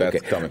right. That's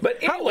coming. But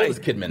anyway, how old is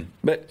Kidman?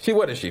 But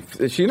what is she?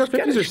 Is she in her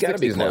 50s or 60s now? She's got to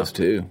be close,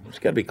 too. She's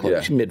got to be close.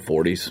 Yeah. She's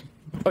mid-40s.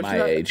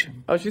 My age.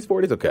 Oh, she's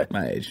 40s? Okay.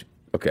 My age.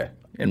 Okay.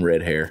 And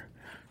red hair.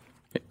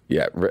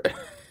 Yeah.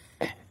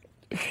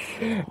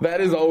 That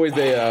is always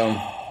a...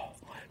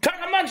 Talk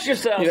amongst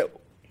yourselves!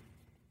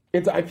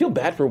 I feel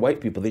bad for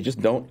white people. They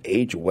just don't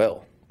age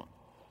well.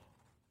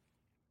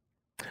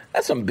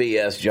 That's some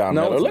BS, John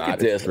No, Miller. it's Look not. at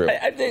this.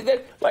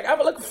 I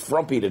look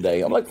frumpy today.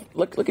 I'm like,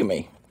 look at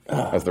me.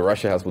 As the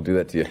Russia House will do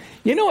that to you.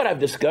 You know what I've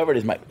discovered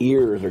is my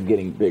ears are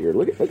getting bigger.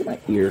 Look at my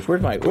ears.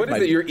 What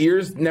is it? Your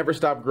ears never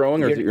stop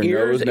growing, or is it your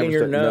ears nose? And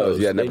your nose.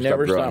 Yeah, they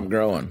never stop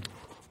growing.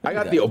 I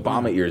got the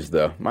Obama ears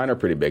though. Mine are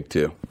pretty big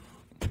too.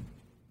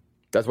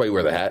 That's why you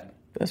wear the hat.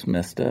 That's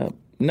messed up.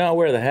 No, I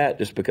wear the hat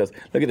just because.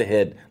 Look at the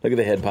head. Look at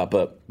the head pop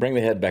up. Bring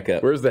the head back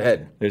up. Where's the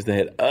head? There's the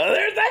head. Oh,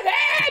 there's the head!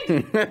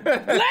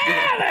 The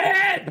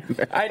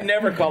head! I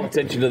never call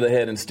attention to the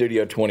head in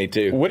Studio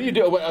 22. What do you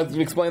do?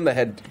 Explain the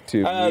head to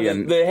me.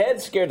 The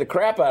head scared the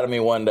crap out of me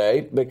one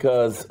day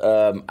because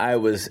I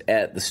was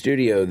at the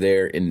studio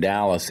there in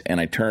Dallas and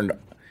I turned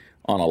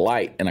on a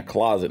light in a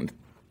closet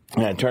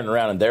and I turned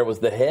around and there was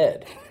the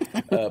head.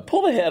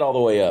 Pull the head all the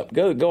way up.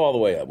 Go all the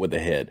way up with the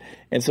head.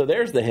 And so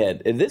there's the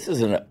head. And this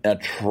is an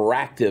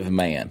attractive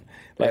man.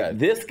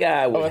 This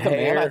guy with hair.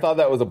 A man? I thought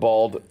that was a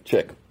bald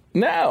chick.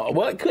 No,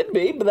 well, it could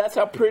be, but that's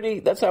how pretty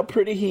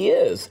he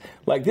is.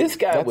 Like this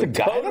guy That's would a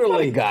guy.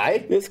 totally. That's not a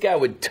guy. This guy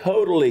would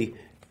totally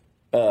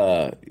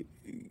get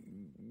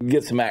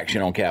some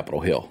action on Capitol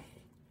Hill.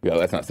 Yeah,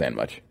 that's not saying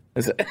much.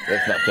 That's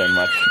not saying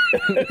much.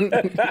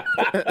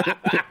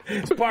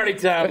 It's party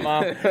time,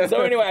 Mom.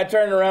 So anyway, I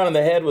turned around and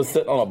the head was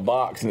sitting on a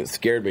box, and it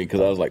scared me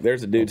because I was like,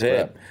 "There's a dude's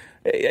head."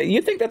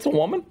 You think that's a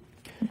woman?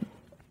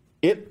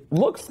 It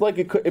looks like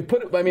it could.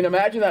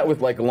 Imagine that with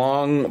like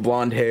long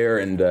blonde hair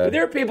and. But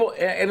there are people,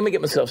 and let me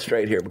get myself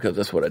straight here because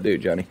that's what I do,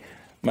 Johnny.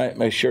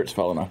 My shirt's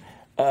falling off.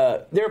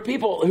 There are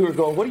people who are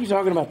going, "What are you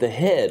talking about the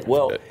head?"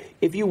 Well,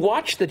 if you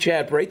watch the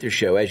Chad Prather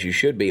show, as you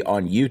should be,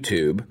 on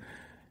YouTube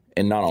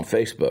and not on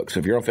Facebook.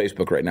 So if you're on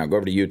Facebook right now, go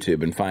over to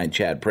YouTube and find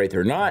Chad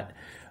Prather. Not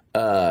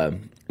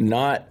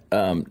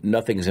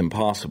Nothing's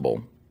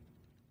Impossible.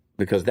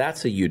 Because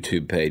that's a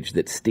YouTube page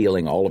that's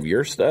stealing all of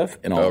your stuff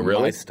and all of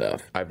my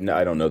stuff. I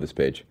don't know this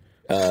page.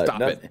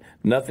 Stop it.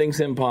 Nothing's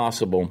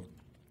Impossible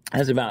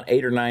has about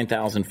 8,000 or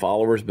 9,000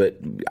 followers, but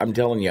I'm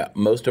telling you,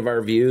 most of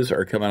our views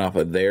are coming off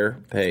of their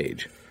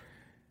page.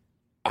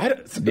 I'm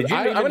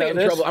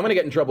going to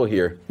get in trouble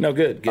here. No,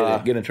 good.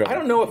 Get in trouble. I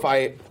don't know if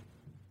I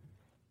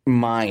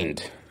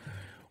mind.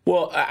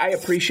 Well, I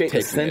appreciate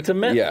the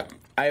sentiment. Yeah.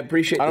 I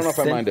appreciate I don't know if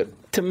I mind it.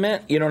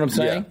 Sentiment, you know what I'm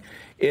saying?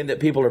 Yeah. In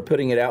that people are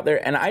putting it out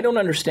there. And I don't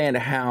understand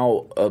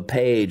how a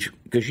page,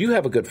 because you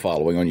have a good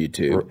following on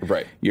YouTube.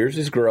 Right. Yours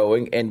is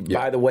growing. And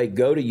by the way,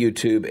 go to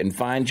YouTube and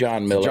find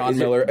John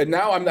Miller. And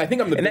now I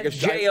think I'm the biggest.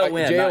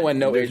 J-O-N.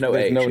 There's no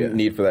H,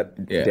 need for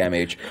that damn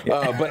H.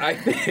 But I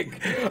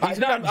think he's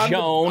not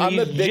Joan.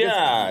 He's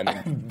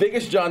John.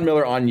 Biggest John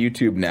Miller on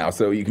YouTube now,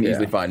 so you can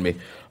easily find me.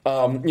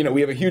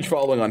 We have a huge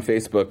following on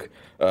Facebook,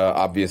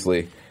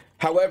 obviously.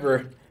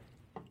 However,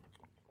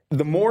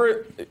 the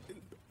more,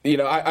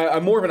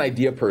 I'm more of an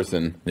idea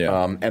person,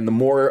 and the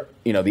more,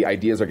 the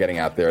ideas are getting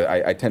out there,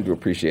 I tend to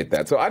appreciate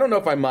that. So I don't know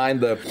if I mind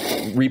the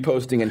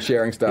reposting and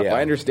sharing stuff. Yeah.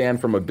 I understand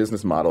from a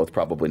business model, it's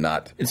probably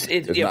not. It's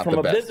not from the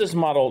a best. business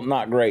model,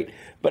 not great.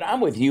 But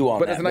I'm with you on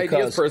that. But as an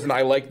ideas person,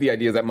 I like the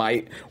idea that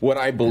what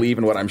I believe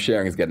and what I'm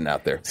sharing is getting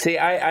out there. See,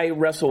 I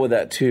wrestle with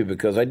that too,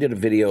 because I did a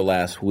video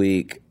last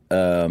week,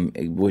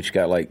 which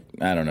got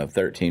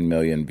 13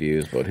 million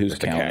views, but who's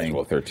Just a counting?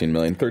 casual 13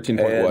 million, 13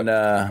 point And,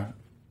 what?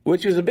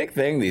 which is a big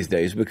thing these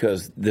days,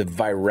 because the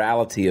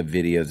virality of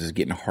videos is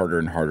getting harder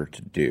and harder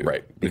to do.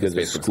 Right. Because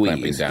it's Facebook's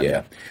clamping squeezed. down,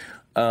 Yeah.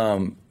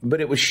 But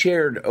it was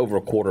shared over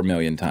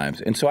 250,000 times.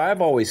 And so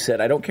I've always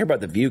said, I don't care about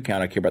the view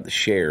count, I care about the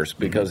shares,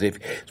 because if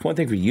it's one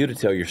thing for you to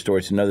tell your story,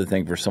 it's another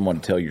thing for someone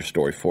to tell your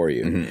story for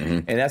you.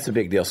 And that's a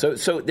big deal.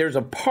 So there's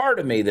a part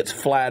of me that's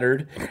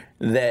flattered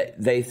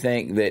that they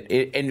think that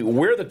and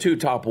we're the two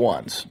top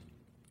ones.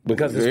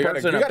 Because this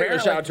person you gotta give a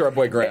shout out to our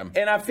boy Graham.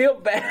 And I feel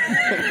bad.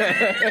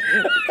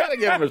 Gotta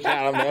give him a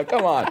shout out, man.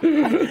 Come on.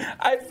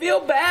 I feel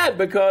bad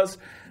because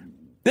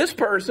this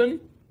person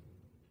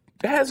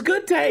has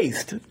good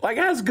taste.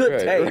 Has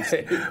good taste.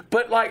 Right.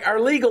 But our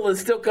legal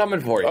is still coming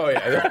for you. Oh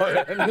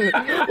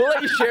yeah. We'll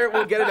let you share it.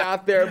 We'll get it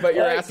out there. But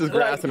your ass is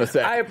grass in a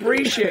sec. I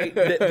appreciate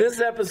that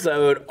this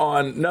episode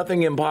on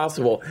Nothing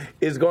Impossible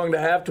is going to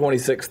have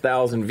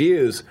 26,000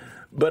 views.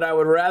 But I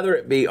would rather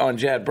it be on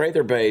Chad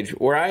Prather page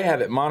where I have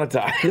it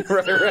monetized.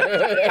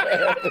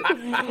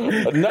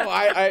 No,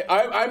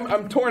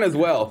 I'm torn as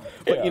well.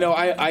 But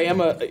I am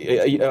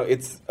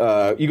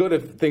you go to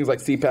things like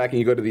CPAC and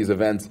you go to these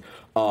events.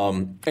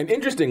 And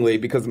interestingly,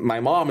 because my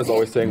mom is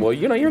always saying, well,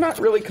 you're not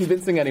really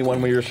convincing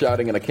anyone when you're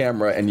shouting in a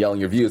camera and yelling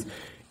your views.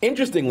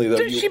 Interestingly, though,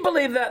 Does she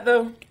believe that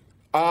though?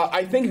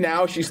 I think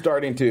now she's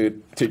starting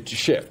to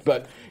shift,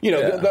 but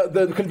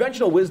the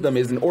conventional wisdom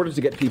is in order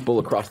to get people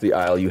across the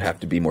aisle, you have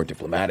to be more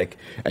diplomatic,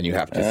 and you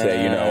have to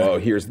say, oh,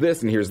 here's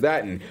this and here's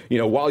that, and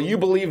while you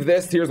believe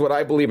this, here's what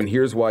I believe, and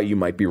here's why you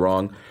might be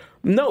wrong.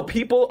 No,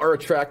 people are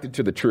attracted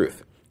to the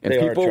truth, and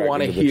people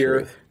want to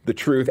hear the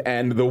truth,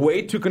 and the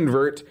way to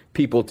convert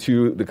people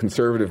to the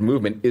conservative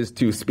movement is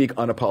to speak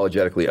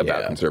unapologetically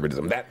about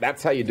conservatism.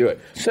 That's how you do it.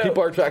 So,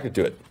 people are attracted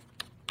to it.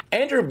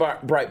 Andrew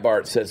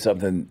Breitbart said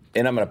something,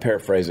 and I'm going to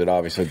paraphrase it,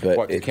 obviously, but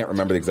What, you can't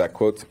remember the exact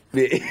quotes?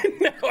 No,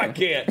 I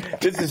can't.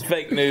 This is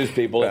fake news,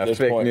 people. At this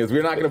fake point, news.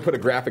 We're not going to put a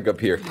graphic up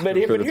here. But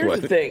here's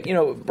the thing.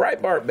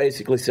 Breitbart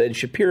basically said, and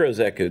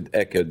Shapiro's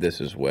echoed this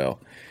as well,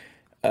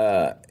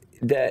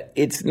 that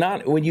it's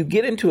not, when you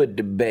get into a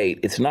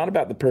debate, it's not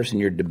about the person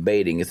you're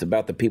debating. It's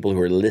about the people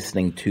who are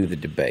listening to the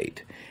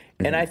debate.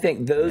 Mm-hmm. And I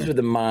think those are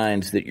the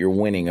minds that you're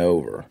winning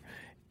over.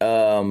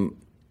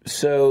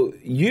 So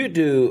you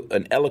do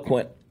an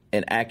eloquent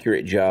and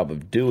accurate job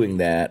of doing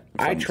that.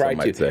 I try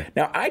to.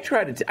 Now, I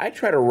try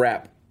to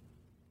wrap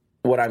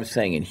what I'm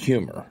saying in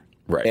humor,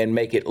 and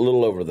make it a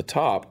little over the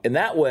top, and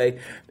that way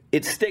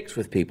it sticks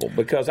with people,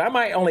 because I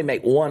might only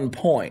make one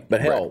point,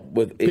 but hell,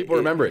 with people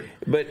remember it.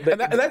 But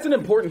and that's an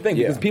important thing,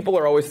 because people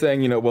are always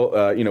saying,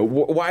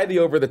 why the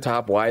over the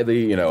top? Why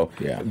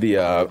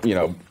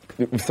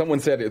someone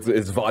said it's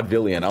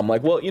vaudevillian. I'm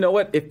like, well, you know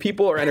what? If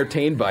people are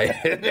entertained by it,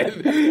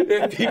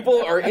 if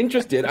people are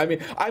interested, I mean,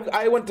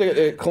 I went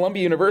to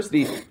Columbia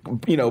University,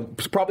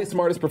 probably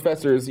smartest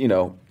professors, in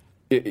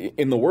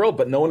the world,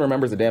 but no one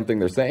remembers a damn thing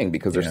they're saying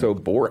because they're so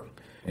boring.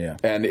 Yeah.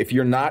 And if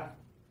you're not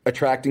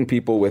attracting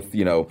people with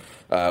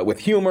with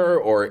humor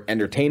or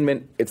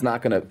entertainment, it's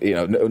not going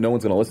to, no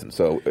one's going to listen.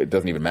 So it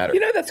doesn't even matter.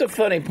 That's a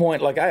funny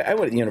point. Like I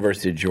went to the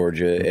University of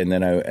Georgia, and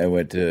then I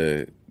went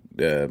to.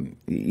 I'm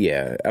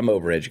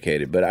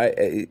overeducated, but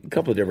a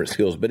couple of different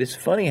skills. But it's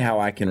funny how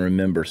I can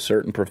remember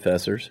certain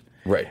professors,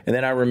 right? And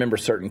then I remember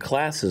certain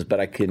classes, but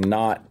I could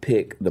not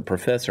pick the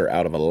professor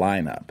out of a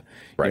lineup.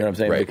 Right. You know what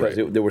I'm saying?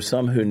 Because there were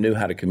some who knew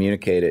how to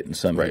communicate it, and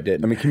some who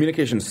didn't. I mean,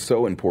 communication is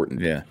so important.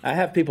 Yeah, I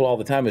have people all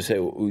the time who say,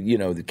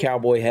 the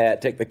cowboy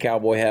hat. Take the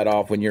cowboy hat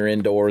off when you're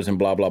indoors, and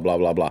blah blah blah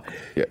blah blah.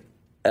 Yeah.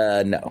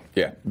 No.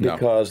 Yeah.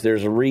 Because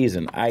there's a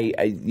reason. I'm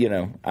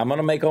going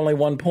to make only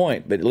one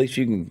point, but at least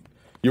you can.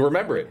 You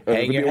remember it.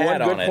 Hang your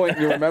hat on it. One good point,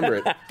 you remember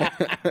it. All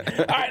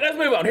right, let's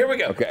move on. Here we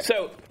go. Okay.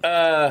 So,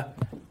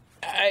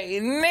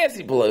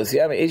 Nancy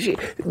Pelosi, I mean,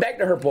 back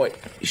to her point.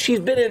 She's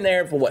been in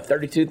there for,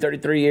 32,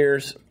 33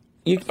 years?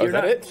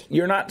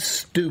 You're not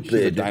stupid. She's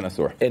a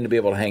dinosaur. And to be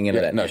able to hang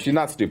into that. No, she's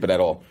not stupid at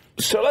all.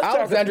 So let's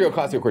Alexandria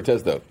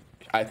Ocasio-Cortez, though.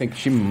 I think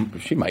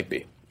she might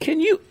be. Can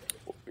you?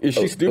 Is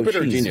she stupid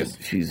or genius?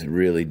 She's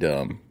really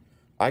dumb.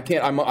 I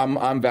can't.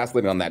 I'm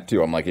vacillating on that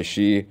too. I'm like, is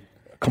she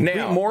a complete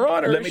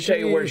moron? Or let me tell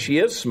you where she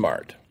is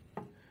smart.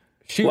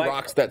 She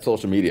rocks that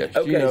social media.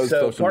 She knows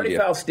so social Party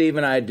media. Foul Steve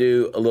and I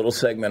do a little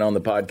segment on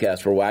the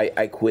podcast where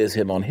I quiz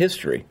him on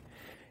history.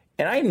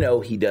 And I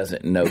know he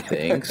doesn't know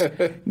things,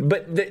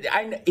 but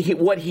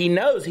what he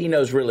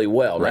knows really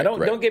well. Now,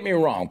 don't get me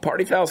wrong.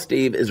 Party Foul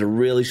Steve is a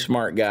really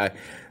smart guy.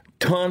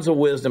 Tons of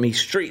wisdom. He's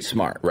street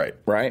smart.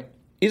 Right?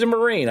 He's a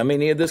Marine. I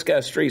mean, this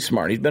guy's street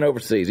smart. He's been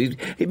overseas. He's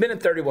been in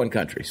 31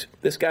 countries.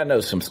 This guy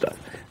knows some stuff.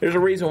 There's a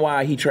reason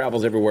why he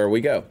travels everywhere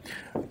we go.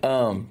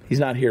 He's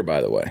not here,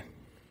 by the way.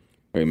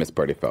 We miss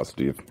Party Foul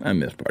Steve. I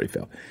miss Party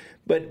Foul.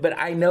 But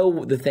I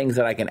know the things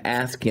that I can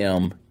ask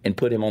him and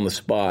put him on the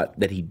spot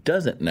that he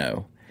doesn't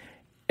know,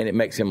 and it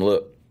makes him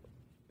look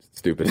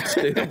stupid.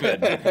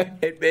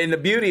 And the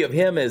beauty of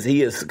him is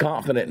he is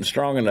confident and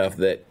strong enough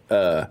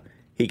that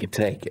he can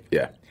take it.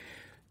 Yeah.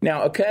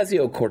 Now,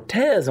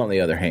 Ocasio-Cortez, on the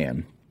other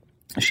hand,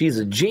 she's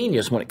a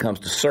genius when it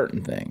comes to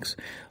certain things,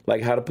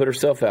 like how to put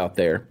herself out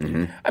there.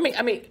 Mm-hmm. I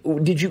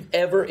mean, did you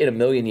ever in a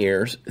million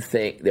years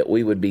think that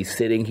we would be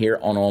sitting here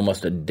on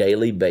almost a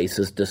daily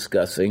basis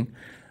discussing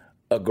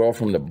a girl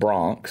from the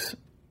Bronx?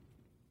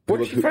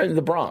 Where's she from?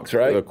 The Bronx,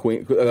 right?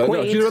 Queens.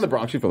 No, she's from the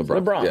Bronx. She's from the Bronx.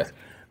 The Bronx. Yeah.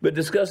 But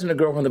discussing a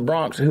girl from the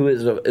Bronx who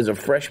is a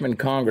freshman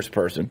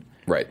congressperson.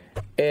 Right.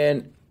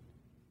 And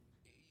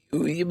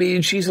I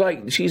mean, she's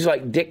like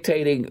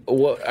dictating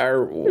what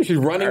she's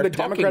running the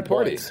Democrat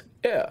Party.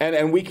 Yeah,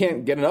 and we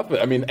can't get enough of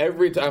it. I mean,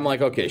 every time I'm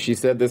like, okay, she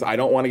said this. I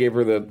don't want to give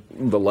her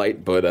the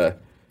light, but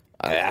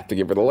I have to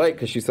give her the light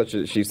because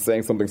she's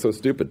saying something so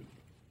stupid.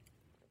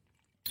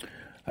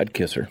 I'd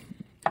kiss her.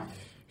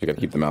 You got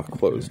to keep the mouth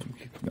closed.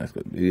 That's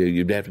good.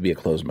 You'd have to be a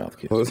closed mouth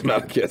kiss. Closed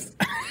mouth kiss.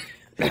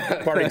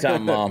 Party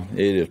time, Mom.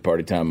 It is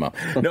party time, Mom.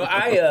 No,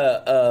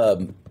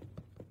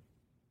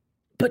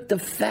 but the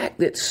fact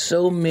that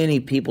so many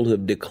people who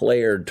have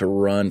declared to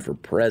run for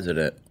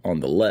president on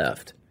the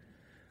left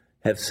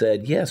have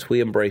said, yes, we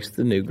embrace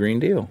the new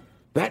Green Deal.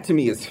 That to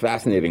me is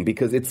fascinating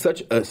because it's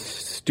such a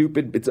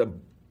stupid piece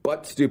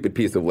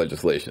of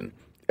legislation.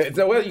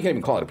 Well, you can't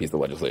even call it a piece of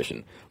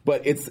legislation.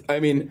 But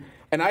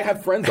and I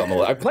have friends on the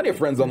left. I have plenty of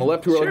friends on the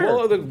left who are like,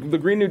 well, the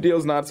Green New Deal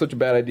is not such a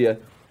bad idea.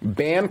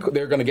 They're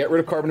going to get rid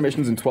of carbon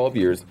emissions in 12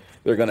 years.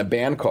 They're going to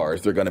ban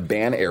cars. They're going to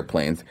ban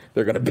airplanes.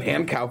 They're going to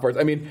ban cow farts.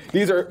 I mean,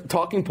 these are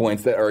talking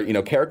points that are,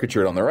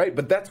 caricatured on the right,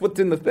 but that's what's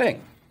in the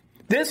thing.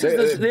 This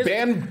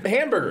ban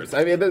hamburgers.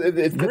 I mean,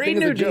 Green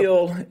New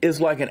Deal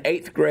is like an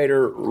eighth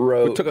grader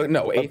wrote.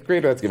 Eighth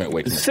grader. That's giving it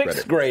way too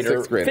much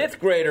credit. Fifth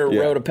grader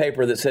wrote a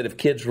paper that said if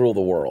kids rule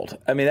the world.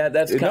 I mean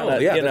that's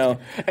kind of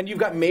And you've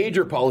got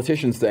major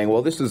politicians saying,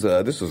 well, this is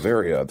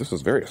very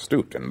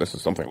astute, and this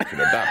is something we should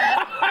adopt.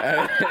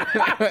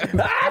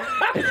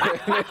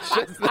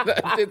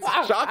 It's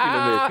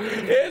shocking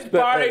to me. It's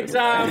party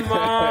time,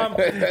 Mom,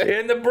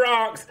 in the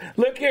Bronx.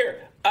 Look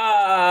here.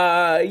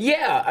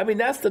 I mean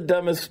that's the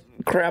dumbest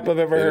crap I've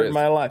ever heard in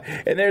my life.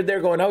 And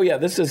they're going, oh yeah,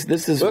 this is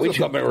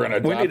something we're going to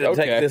adopt. We need to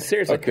take this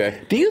seriously.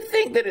 Okay. Do you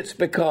think that it's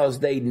because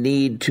they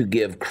need to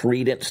give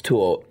credence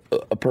to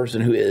a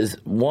person who is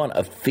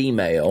a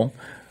female?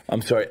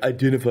 I'm sorry,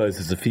 identifies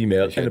as a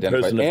female and a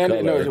person of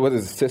color. No, what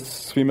is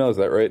cis female? Is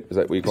that right? Is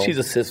that what you call? She's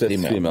a cis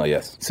female. Female,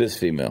 yes. Cis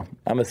female.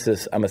 I'm a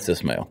cis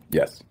male.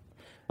 Yes.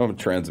 I'm a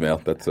trans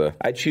male. That's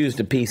I choose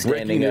to pee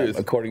standing up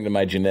according to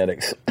my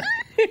genetics.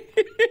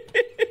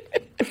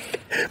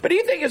 But do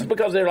you think it's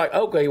because they're like,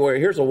 okay, well,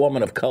 here's a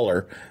woman of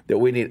color that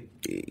we need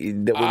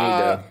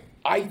to?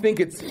 I think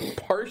it's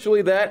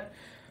partially that.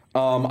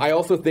 I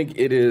also think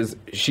it is.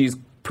 She's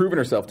proven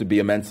herself to be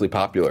immensely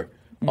popular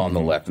on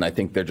the left, and I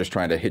think they're just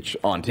trying to hitch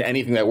on to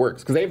anything that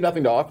works because they have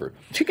nothing to offer.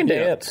 She can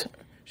dance.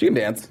 She can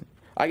dance.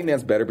 I can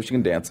dance better, but she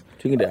can dance.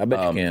 She can dance. I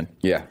bet you can.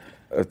 Yeah.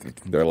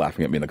 They're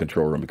laughing at me in the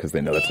control room because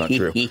they know that's not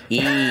true. Can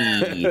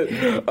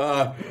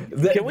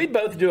we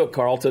both do a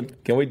Carlton?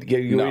 Can we?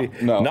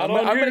 No. Not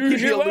I'm going to keep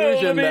the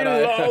illusion that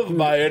loved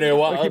by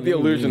anyone. I keep the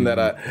illusion that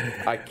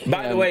I can't.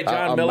 By the way,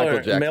 John Miller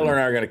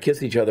and I are going to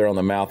kiss each other on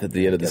the mouth at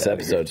the end of this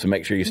episode, so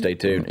make sure you stay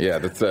tuned. Yeah,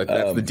 that's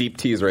the deep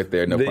tease right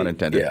there. No pun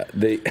intended.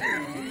 Yeah.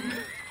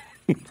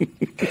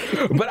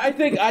 But I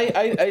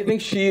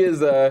think she is.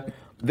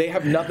 They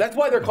have not. That's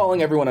why they're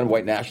calling everyone a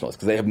white nationalist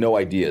because they have no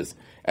ideas.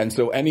 And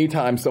so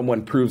anytime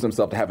someone proves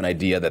themselves to have an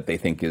idea that they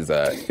think is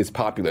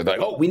popular, they're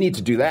like, oh, we need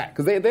to do that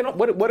because they don't.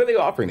 What are they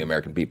offering the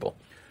American people?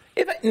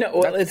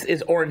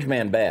 It's Orange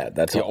Man Bad.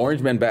 That's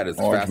Orange Man Bad is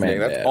fascinating.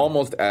 That's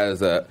almost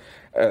as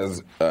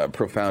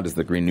profound as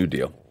the Green New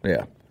Deal.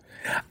 Yeah,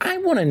 I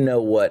want to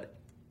know what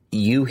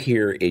you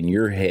hear in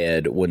your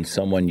head when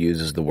someone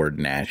uses the word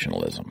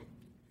nationalism.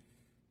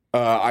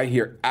 I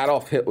hear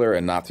Adolf Hitler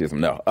and Nazism.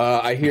 No,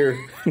 I hear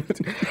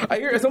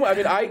someone. I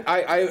mean,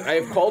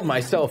 I've called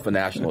myself a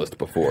nationalist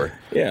before.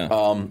 Yeah.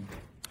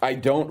 I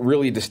don't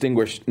really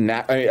distinguish.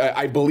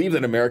 I believe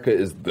that America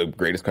is the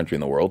greatest country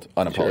in the world,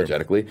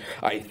 unapologetically. Sure.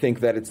 I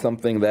think that it's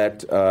something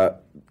that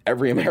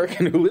every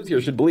American who lives here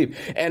should believe.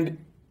 And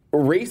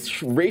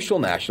racial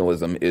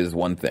nationalism is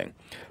one thing,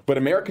 but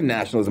American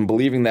nationalism,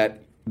 believing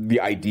that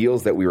the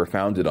ideals that we were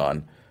founded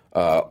on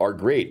are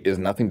great, is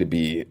nothing to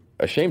be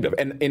ashamed of.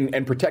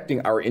 And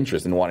protecting our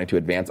interests and wanting to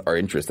advance our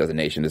interests as a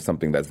nation is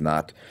something that's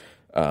not.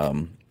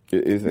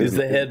 Is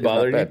the head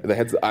bothering you? The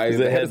head's eyes.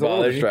 The head's a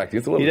little distracting.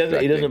 It's a little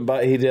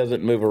distracting. He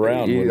doesn't move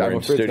around. We're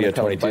in Studio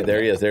 22.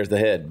 There he is. There's the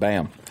head.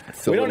 Bam.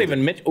 We don't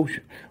even mention.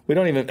 We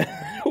don't even.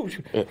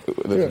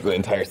 The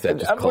entire set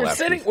just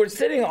collapses. We're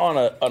sitting on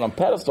a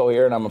pedestal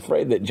here, and I'm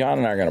afraid that John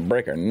and I are going to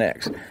break our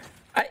necks.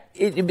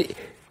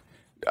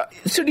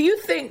 So, do you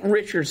think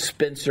Richard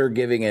Spencer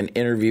giving an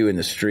interview in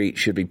the street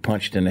should be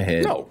punched in the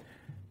head? No,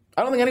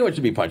 I don't think anyone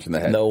should be punched in the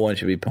head. No one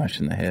should be punched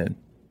in the head.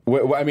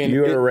 I mean,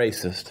 you're a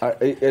racist.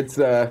 It's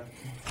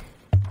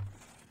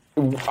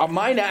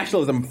my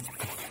nationalism,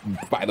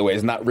 by the way,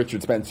 is not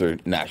Richard Spencer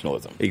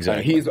nationalism.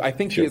 Exactly. I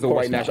think he is a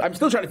white nationalist. I'm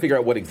still trying to figure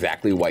out what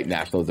exactly white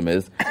nationalism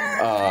is.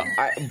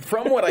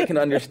 From what I can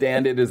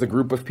understand, it is a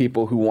group of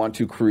people who want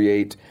to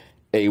create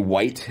a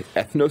white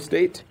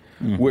ethno-state,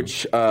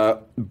 which,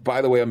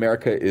 by the way,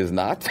 America is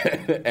not,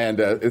 and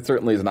it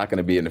certainly is not going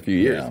to be in a few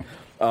years.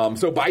 Yeah.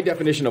 So by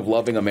definition of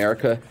loving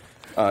America,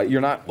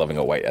 you're not loving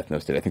a white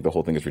ethno-state. I think the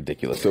whole thing is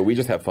ridiculous. So we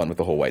just have fun with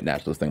the whole white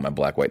nationalist thing, my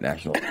black white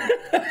nationalist.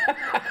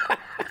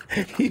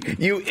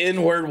 You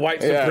N-word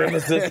white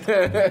supremacist.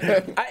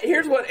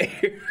 Here's what...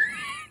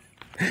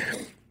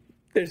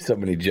 There's so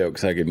many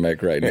jokes I could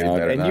make right now.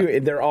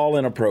 And they're all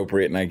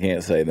inappropriate, and I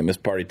can't say them. It's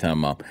party time,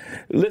 Mom.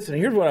 Listen,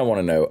 here's what I want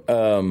to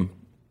know.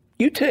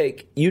 You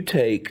take...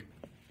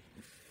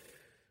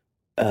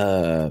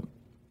 have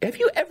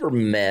you ever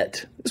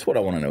met... This is what I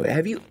want to know.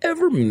 Have you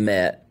ever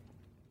met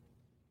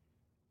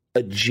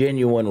a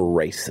genuine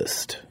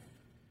racist?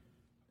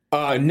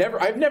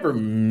 Never. I've never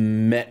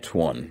met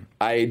one.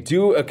 I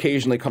do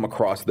occasionally come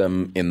across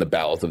them in the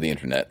bowels of the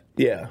internet.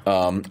 Yeah.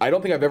 I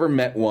don't think I've ever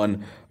met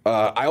one.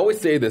 I always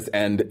say this,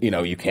 and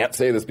you can't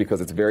say this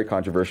because it's very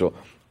controversial.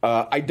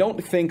 I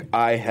don't think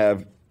I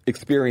have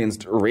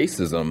experienced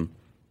racism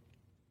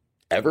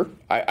ever.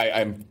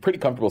 I'm pretty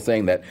comfortable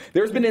saying that.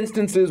 There's been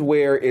instances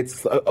where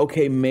it's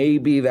okay.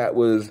 Maybe that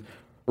was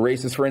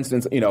racist. For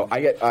instance,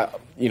 I get,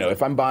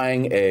 if I'm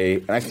buying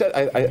and I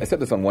said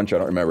this on one show, I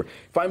don't remember.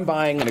 If I'm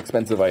buying an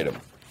expensive item,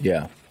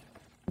 yeah,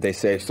 they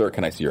say, "Sir,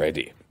 can I see your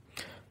ID?"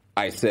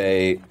 I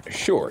say,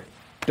 "Sure."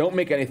 Don't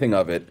make anything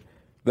of it.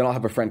 Then I'll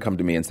have a friend come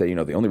to me and say,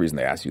 the only reason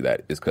they ask you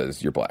that is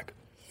because you're black.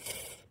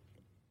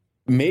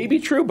 Maybe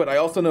true, but I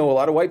also know a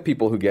lot of white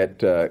people who get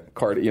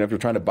card. If you're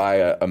trying to buy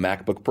a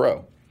MacBook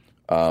Pro,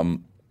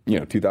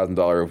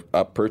 $2,000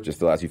 up purchase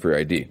still asks you for your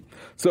ID.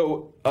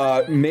 So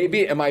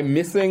maybe am I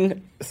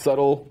missing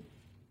subtle?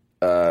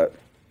 But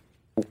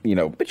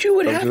you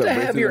would have to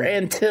have your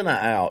antenna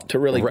out to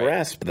really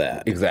grasp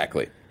that.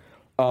 Exactly.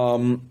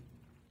 I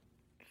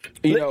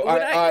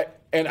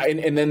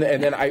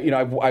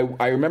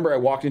remember I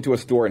walked into a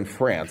store in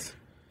France,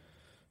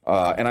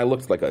 and I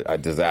looked like a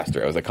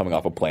disaster. I was coming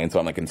off a plane, so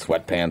I'm in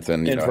sweatpants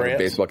and in France? a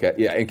baseball cap.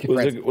 Yeah, in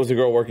France. Was the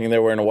girl working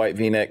there wearing a white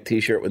V-neck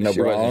T-shirt with no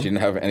bra on? She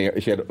didn't have any.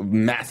 She had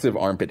massive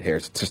armpit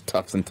hairs, just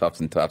tufts and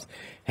tufts and tufts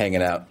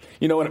hanging out.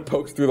 When it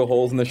pokes through the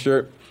holes in the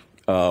shirt.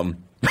 But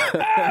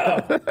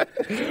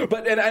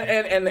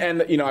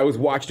I was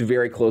watched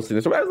very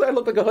closely. So I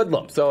looked like a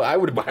hoodlum, so I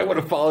would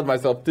have followed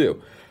myself too.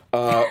 You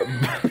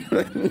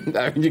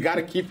got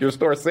to keep your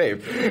store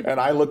safe, and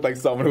I looked like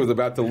someone who was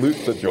about to loot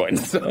the joint.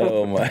 So.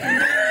 Oh my!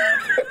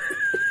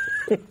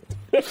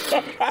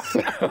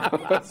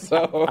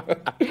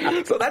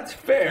 so that's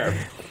fair,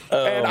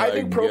 and I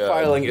think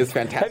profiling is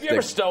fantastic. Have you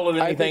ever stolen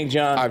anything,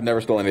 John? I've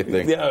never stolen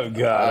anything. Oh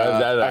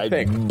God, I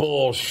think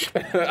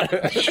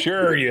bullshit.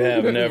 Sure, you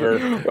have never.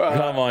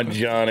 Come on,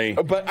 Johnny.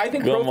 But I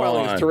think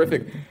profiling is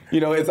terrific.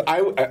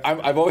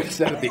 I've always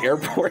said at the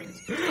airport,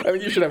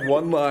 you should have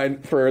one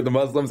line for the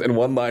Muslims and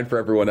one line for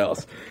everyone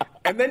else.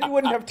 And then you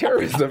wouldn't have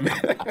terrorism. No,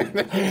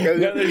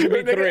 there should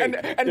be three. And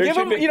give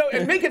them,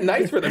 and make it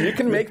nice for them. You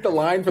can make the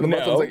line for the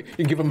Muslims,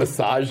 you give them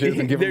massages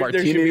and give them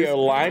martinis. There should be a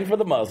line for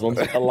the Muslims,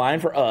 a line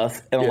for us,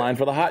 and a line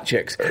for the hot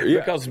chicks. Yeah.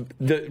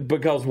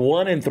 Because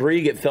 1 and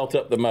 3 get felt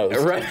up the most.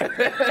 Right.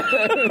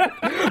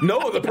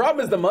 No, the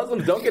problem is the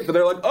Muslims don't get to.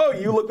 They're like, oh,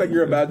 you look like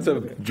you're about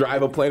to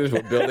drive a plane into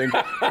a building.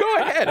 Go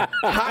ahead,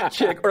 hot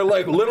chick or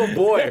little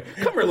boy.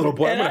 Come here, little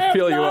boy. I'm going to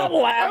feel you up. I'm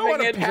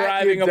laughing at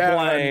driving a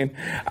plane.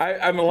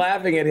 I'm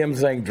laughing at him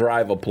saying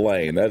drive a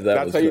plane. That's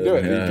how you do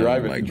it. You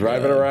drive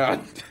it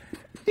around.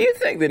 Do you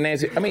think that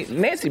Nancy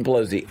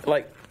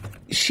Pelosi,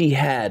 she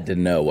had to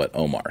know what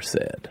Omar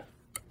said?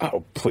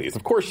 Oh, please.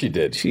 Of course she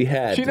did. She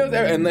had She knows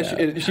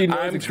that. She knows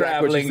I'm exactly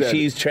traveling, what she said.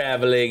 she's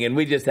traveling, and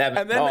we just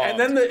haven't talked. And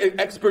then the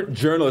expert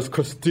journalist,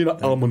 Christina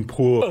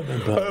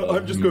Amanpour,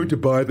 I'm just going to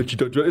buy that you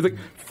don't do it. It's like,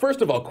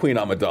 first of all, Queen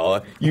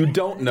Amidala, you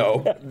don't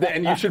know,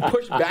 and you should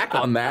push back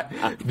on that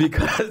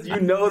because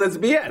you know that's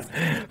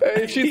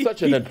BS. She's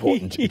such an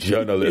important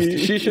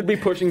journalist. She should be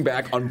pushing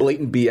back on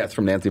blatant BS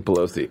from Nancy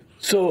Pelosi.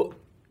 So,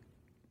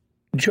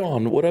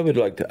 John, what I would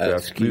like to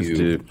ask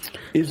you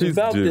is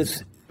about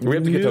this... We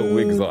have to get our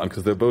wigs on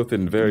because they're both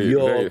in very,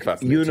 very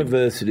fascinating.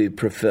 University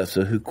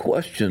professor who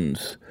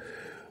questions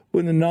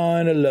when the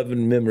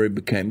 9/11 memory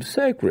became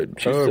sacred.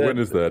 She said, when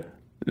is that?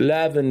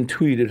 Lavin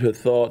tweeted her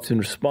thoughts in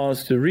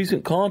response to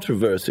recent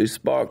controversy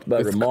sparked by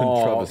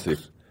remarks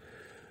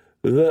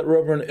that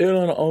Reverend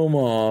Ilhan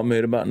Omar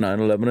made about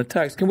 9/11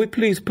 attacks. Can we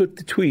please put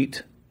the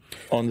tweet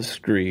on the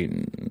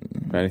screen?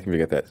 I think we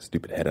get that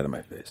stupid head out of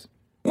my face.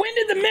 When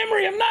did the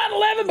memory of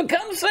 9/11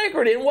 become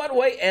sacred? In what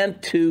way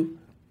and to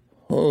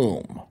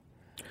whom?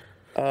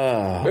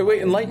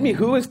 Wait, enlighten me.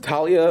 Who is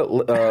Talia?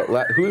 Who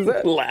is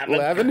that?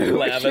 Lavin.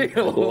 Who is she?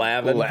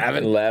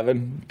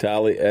 Lavin.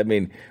 Talia. I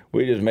mean,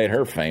 we just made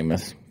her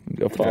famous.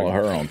 Go follow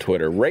her on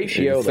Twitter.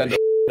 Ratio the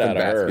out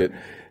of her.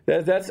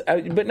 That's.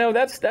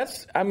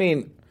 I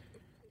mean,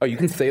 oh, you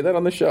can say that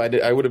on the show.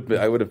 I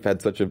would have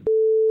had such a.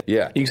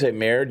 Yeah. You can say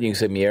merde. You can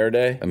say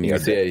mierde. You can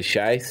say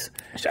scheiss.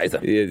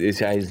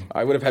 Scheisse.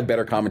 I would have had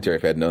better commentary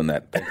if I had known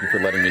that. Thank you for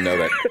letting me know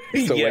that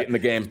so late in the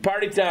game.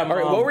 Party time. All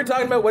right, what were we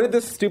talking about? What did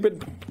this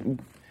stupid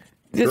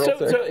girl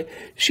say? So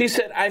she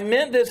said, I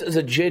meant this as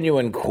a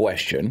genuine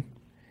question.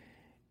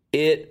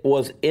 It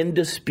was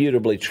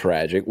indisputably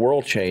tragic,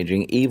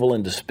 world-changing, evil,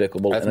 and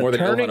despicable. That's more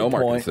than Ilhan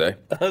Omar can say.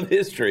 Of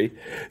history.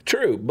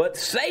 True, but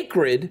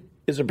sacred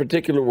is a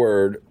particular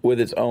word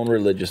with its own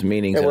religious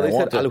meanings. Yeah, well, they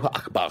said Allahu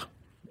Akbar.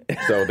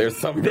 So there's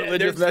some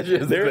religious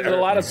measures. There's a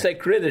lot of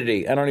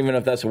sacredity. I don't even know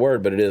if that's a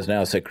word, but it is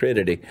now,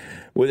 sacredity,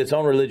 with its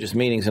own religious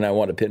meanings, and I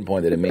want to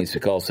pinpoint that it means to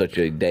call such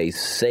a day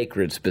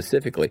sacred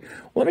specifically.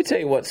 Well, let me tell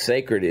you what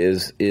sacred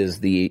is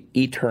the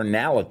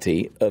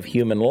eternality of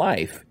human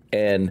life.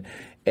 And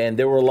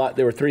there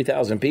were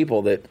 3,000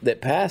 people that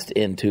passed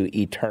into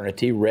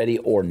eternity, ready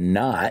or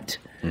not.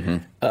 Mm-hmm.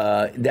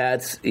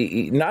 That's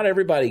not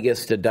everybody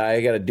gets to die.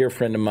 I got a dear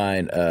friend of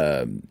mine,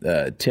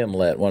 Tim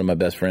Lett, one of my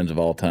best friends of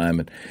all time,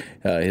 and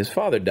his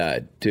father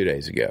died 2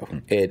 days ago,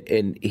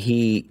 and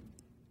he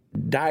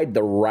died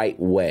the right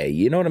way.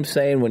 You know what I'm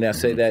saying when I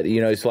say that?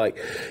 You know, it's like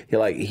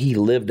he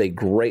lived a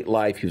great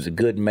life. He was a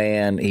good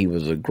man. He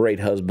was a great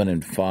husband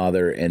and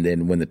father. And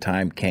then when the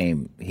time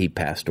came, he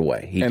passed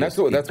away. That's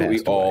what we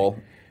all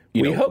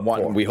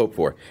hope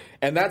for.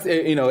 And that's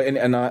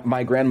and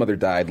my grandmother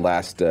died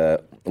last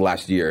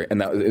year,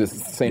 and that was the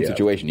same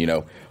situation. You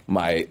know,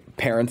 my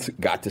parents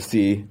got to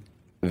see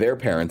their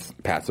parents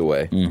pass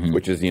away,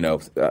 which is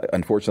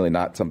unfortunately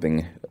not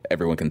something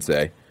everyone can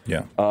say.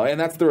 Yeah, and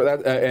that's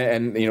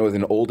and it was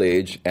an old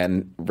age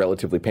and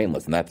relatively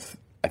painless, and that's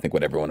I think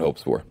what everyone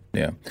hopes for.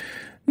 Yeah, and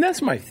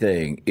that's my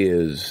thing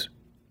is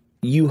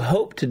you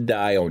hope to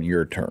die on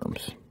your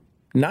terms.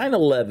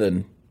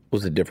 9/11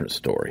 was a different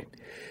story.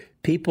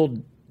 People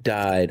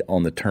died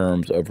on the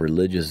terms of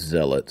religious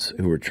zealots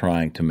who were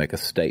trying to make a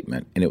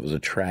statement, and it was a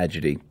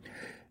tragedy.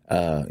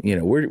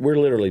 We're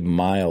literally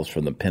miles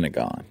from the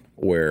Pentagon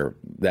where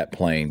that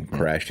plane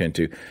crashed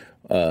into.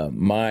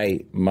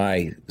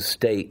 My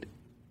state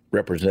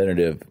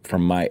representative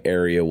from my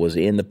area was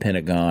in the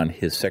Pentagon.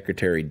 His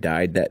secretary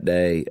died that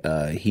day.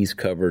 He's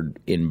covered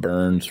in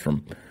burns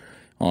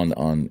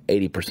on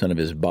 80% of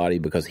his body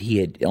because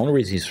the only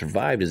reason he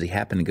survived is he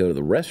happened to go to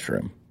the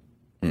restroom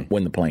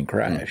when the plane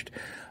crashed.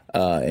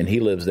 And he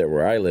lives there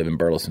where I live in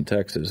Burleson,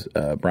 Texas,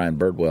 Brian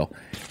Birdwell.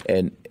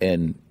 And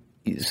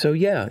so,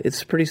 yeah,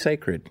 it's pretty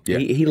sacred. Yeah.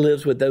 He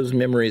lives with those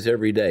memories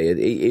every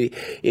day.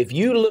 If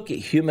you look at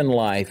human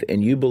life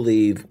and you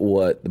believe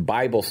what the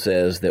Bible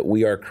says, that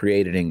we are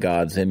created in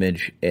God's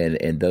image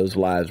and those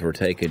lives were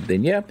taken,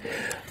 then, yeah,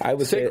 I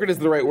would say... Sacred is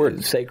the right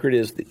word. Sacred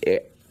is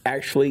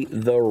actually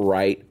the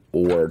right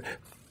word.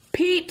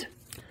 Pete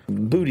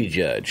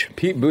Buttigieg.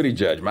 Pete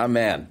Buttigieg, my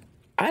man.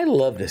 I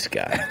love this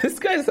guy. This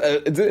guy's,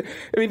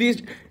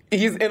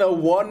 he's in a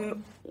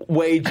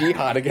one-way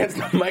jihad against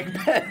Mike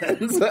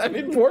Pence. I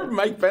mean, poor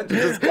Mike Pence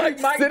is just like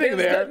sitting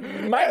there.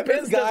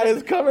 This guy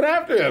is coming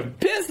after him.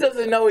 Pence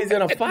doesn't know he's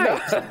in a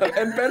fight.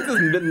 And Pence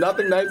has been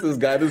nothing nice to this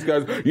guy. This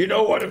guy's, you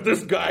know what, if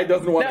this guy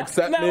doesn't want to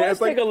accept me.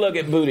 Let's take a look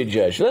at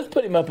Buttigieg. Let's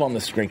put him up on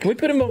the screen. Can we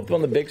put him up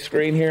on the big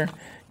screen here?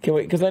 Can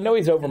we? Because I know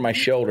he's over my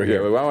shoulder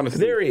here. Yeah, I want to see.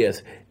 There he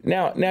is.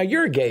 Now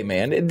you're a gay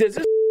man. Does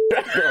this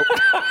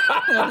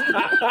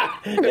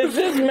is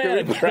this man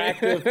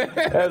attractive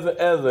as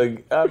a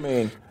I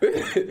mean,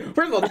 first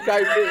of all, this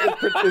guy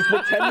is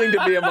pretending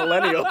to be a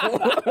millennial.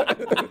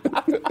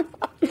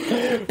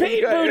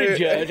 Pete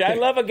Buttigieg. I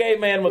love a gay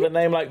man with a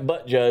name like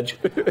Butt Judge.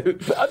 Look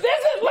at this.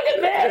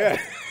 Yeah.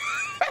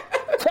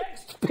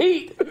 Text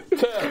Pete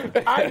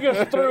to I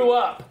just threw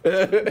up.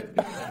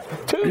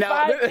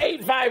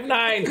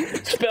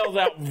 25859 spells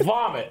out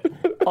vomit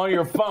on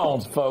your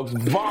phones, folks.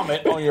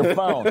 Vomit on your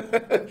phone.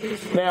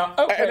 Now,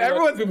 okay. And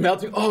everyone's been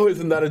melting. Oh,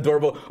 isn't that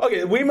adorable?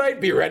 Okay, we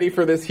might be ready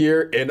for this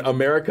here in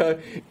America.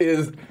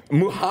 Is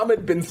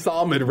Mohammed bin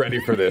Salman ready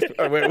for this?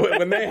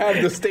 when they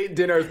have the state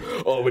dinners,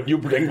 would you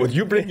bring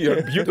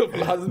your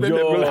beautiful husband and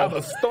we'll have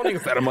a stoning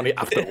ceremony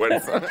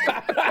afterwards.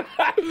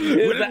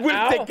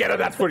 We'll take care of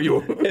that for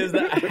you. Is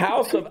the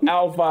House of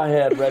Al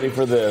Fayed ready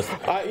for this?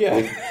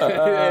 In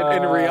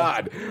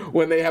Riyadh,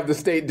 when they have the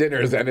state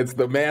dinners and it's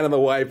the man and the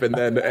wife and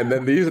then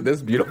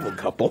this beautiful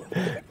couple.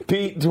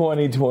 Pete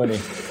 2020.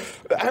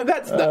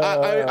 That's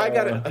I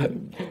got it.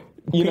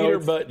 Peter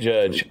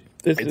Buttigieg.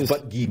 It's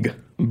Buttigieg.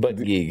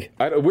 Buttigieg.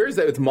 Where is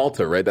that? It's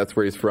Malta, right? That's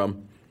where he's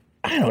from.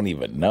 I don't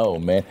even know,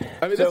 man.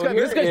 I mean, so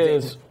this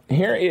guy's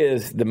here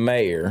is the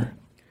mayor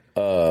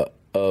of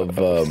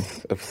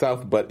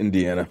South Butt,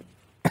 Indiana.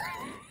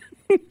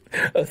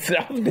 of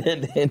South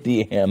Bend,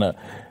 Indiana.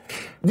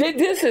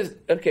 This is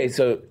okay.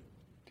 So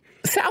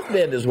South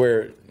Bend is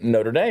where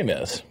Notre Dame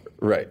is.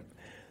 Right.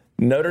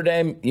 Notre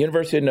Dame,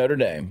 University of Notre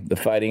Dame, the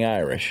Fighting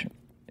Irish.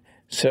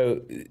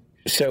 So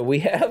we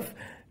have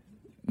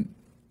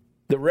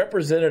the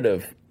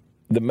representative,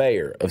 the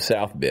mayor of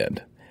South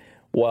Bend,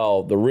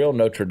 while the real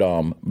Notre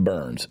Dame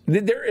burns.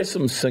 There is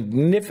some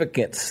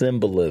significant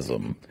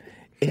symbolism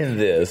in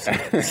this.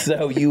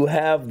 So you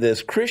have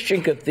this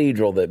Christian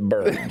cathedral that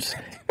burns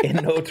in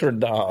Notre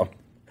Dame,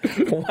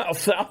 while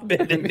South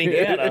Bend,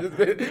 Indiana,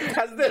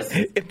 has this.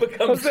 It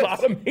becomes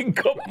Sodom and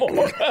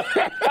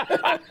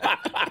Gomorrah.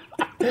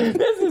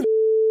 This is.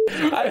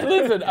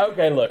 Listen,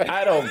 okay, look,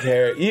 I don't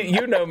care.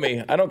 You know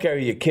me. I don't care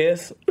who you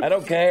kiss. I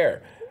don't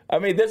care. I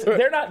mean, that's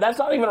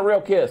not even a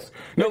real kiss.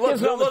 No,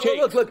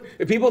 look.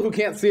 People who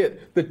can't see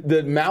it,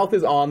 the mouth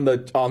is on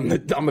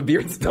the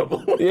beard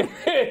stubble. Yeah,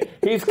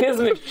 he's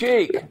kissing his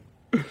cheek.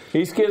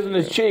 He's kissing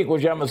his cheek,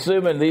 which I'm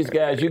assuming these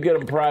guys, you get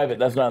them private,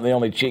 that's not the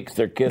only cheeks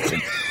they're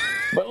kissing.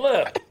 But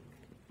look,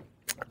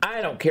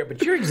 I don't care,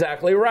 but you're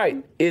exactly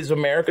right. Is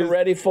America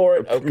ready for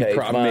it? Okay,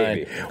 fine.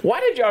 Maybe.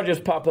 Why did y'all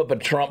just pop up a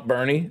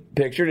Trump-Bernie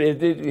picture?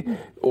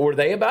 Were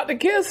they about to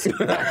kiss?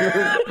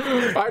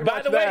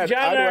 By the way,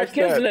 John and I are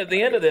kissing at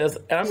the end of this,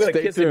 and I'm going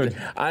to kiss him.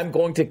 I'm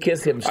going to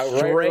kiss him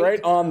straight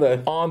right on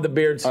the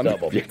beard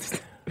stubble.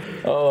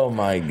 Oh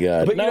my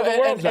God! But no, the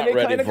world's not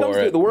ready for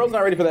it. The world's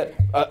not ready for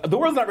that. The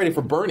world's not ready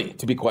for Bernie,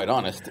 to be quite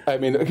honest. I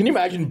mean, can you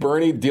imagine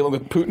Bernie dealing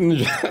with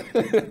Putin?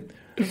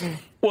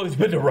 Well, he's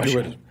been to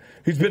Russia.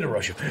 He's been to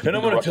Russia. And I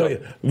want to tell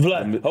you,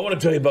 Vlad, I want to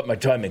tell you about my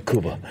time in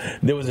Cuba.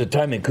 There was a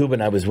time in Cuba,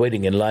 and I was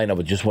waiting in line. I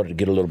just wanted to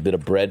get a little bit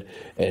of bread.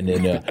 And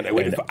then and I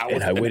waited for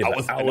hours.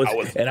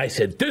 And I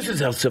said, this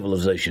is how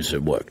civilization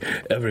should work.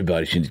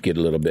 Everybody should get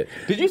a little bit.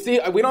 Did you see?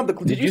 We don't have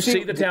the, did you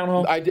see the town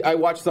hall? I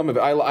watched some of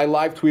it. I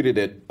live tweeted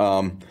it.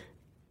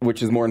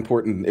 Which is more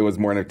important. It was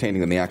more entertaining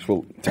than the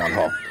actual town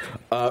hall.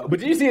 But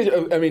did you see?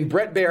 I mean,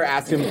 Brett Baer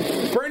asked him,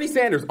 Bernie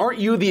Sanders, aren't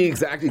you the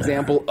exact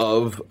example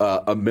of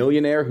a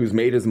millionaire who's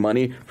made his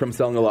money from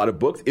selling a lot of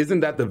books? Isn't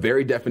that the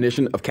very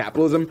definition of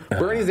capitalism?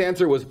 Bernie's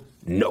answer was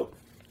no.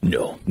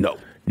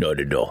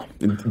 Not at all.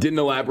 Didn't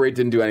elaborate.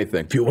 Didn't do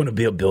anything. If you want to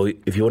be a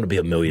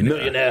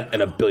millionaire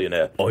and a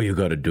billionaire, all you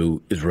got to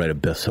do is write a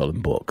best-selling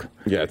book.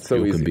 Yeah, it's so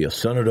easy. You can be a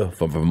senator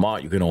from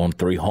Vermont. You can own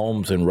 3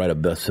 homes and write a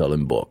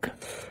best-selling book.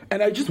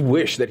 And I just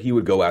wish that he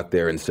would go out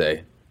there and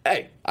say,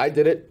 hey, I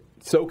did it,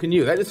 so can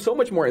you. That is so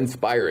much more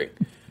inspiring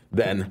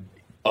than,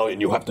 oh,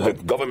 and you have to have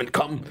the government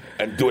come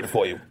and do it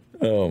for you.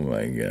 Oh,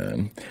 my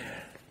God.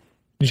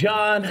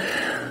 John,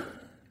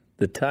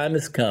 the time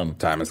has come.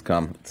 Time has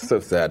come. It's so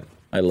sad.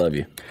 I love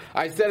you.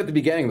 I said at the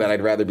beginning that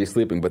I'd rather be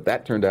sleeping, but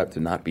that turned out to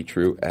not be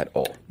true at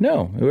all.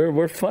 No,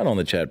 we're fun on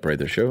the Chad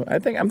Prather Show.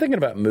 I'm thinking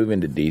about moving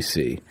to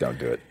D.C. Don't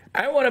do it.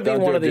 I want to be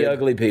one of the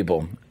ugly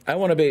people. I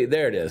want to be,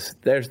 there it is.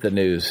 There's the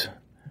news.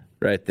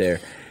 Right there.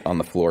 On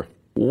the floor.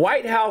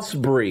 White House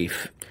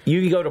Brief.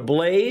 You can go to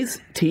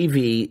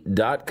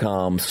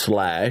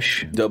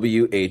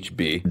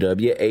blazetv.com/WHB.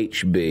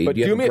 WHB. But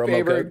do me a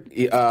favor.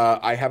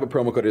 I have a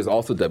promo code. It is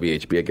also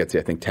WHB. It gets you,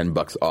 I think,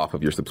 $10 off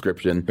of your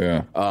subscription.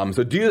 Yeah.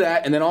 So do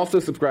that, and then also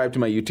subscribe to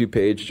my YouTube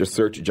page. Just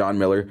search John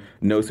Miller.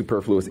 No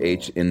superfluous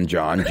H in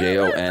John.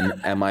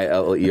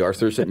 JONMILLER.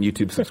 Search that in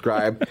YouTube.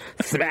 Subscribe.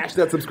 Smash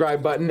that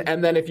subscribe button,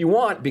 and then if you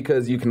want,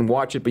 because you can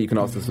watch it, but you can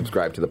also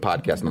subscribe to the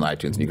podcast on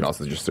iTunes, and you can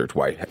also just search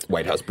White House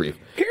Brief.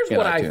 Here's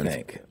what iTunes. I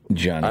think,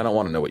 Johnny. I don't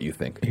want to know what you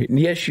think.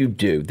 Yes, you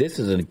do. This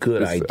is a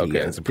good idea. Okay,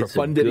 it's a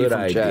profundity from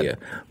idea.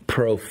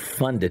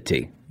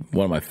 Profundity.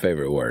 One of my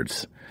favorite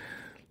words.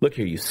 Look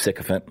here, you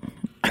sycophant.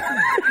 I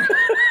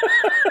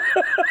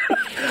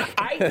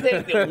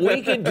think that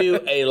we could do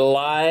a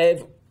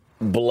live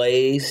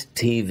Blaze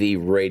TV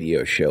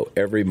radio show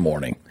every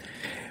morning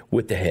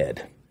with the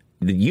head.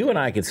 You and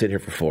I could sit here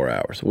for 4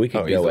 hours. We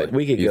could go with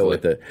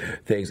the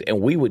things,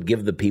 and we would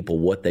give the people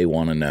what they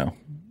want to know.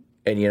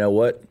 And you know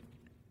what?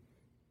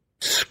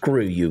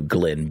 Screw you,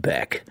 Glenn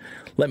Beck.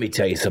 Let me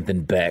tell you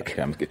something, Beck.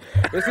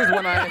 This is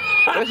when I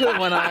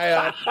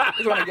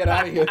get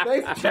out of here.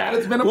 Thanks, Chad.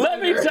 It's been a pleasure.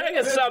 Let me tell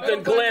you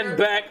something, Glenn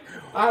Beck.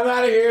 I'm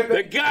out of here.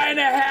 The guy in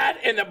the hat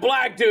and the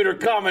black dude are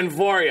coming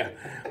for you.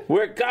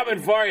 We're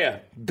coming for you.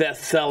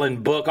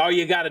 Best-selling book. All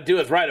you got to do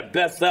is write a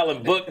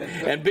best-selling book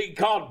and be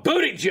called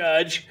Booty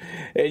Judge,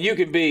 and you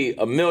can be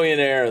a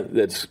millionaire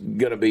that's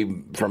going to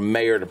be from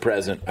mayor to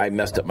president. I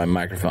messed up my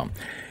microphone.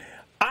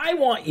 I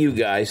want you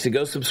guys to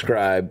go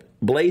subscribe,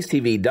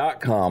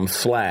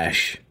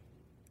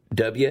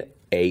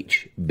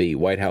 blazetv.com/WHB,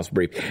 White House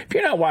Brief. If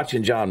you're not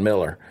watching John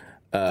Miller,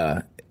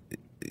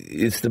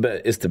 it's the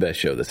best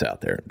show that's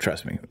out there.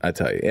 Trust me, I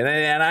tell you.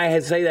 And I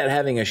say that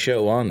having a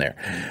show on there.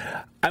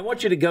 I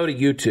want you to go to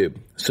YouTube,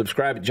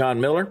 subscribe at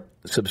John Miller,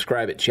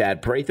 subscribe at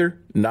Chad Prather,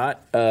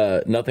 not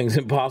Nothing's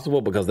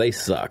Impossible because they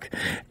suck.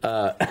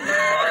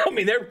 I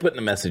mean, they're putting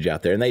a message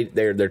out there, and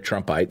they're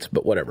Trumpites,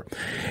 but whatever.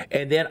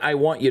 And then I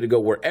want you to go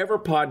wherever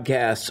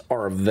podcasts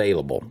are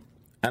available.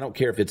 I don't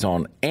care if it's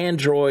on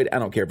Android. I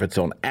don't care if it's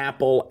on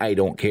Apple. I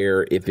don't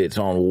care if it's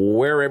on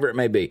wherever it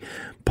may be.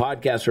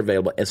 Podcasts are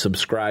available. And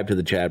subscribe to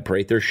the Chad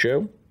Prather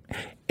Show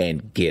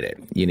and get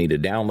it. You need to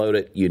download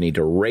it. You need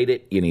to rate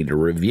it. You need to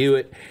review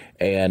it.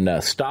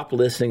 And stop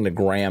listening to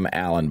Graham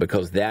Allen,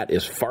 because that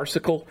is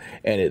farcical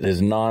and it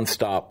is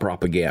nonstop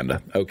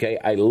propaganda. Okay?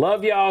 I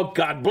love y'all.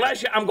 God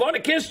bless you. I'm going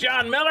to kiss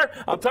John Miller.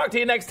 I'll talk to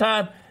you next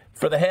time.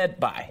 For the head,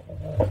 bye.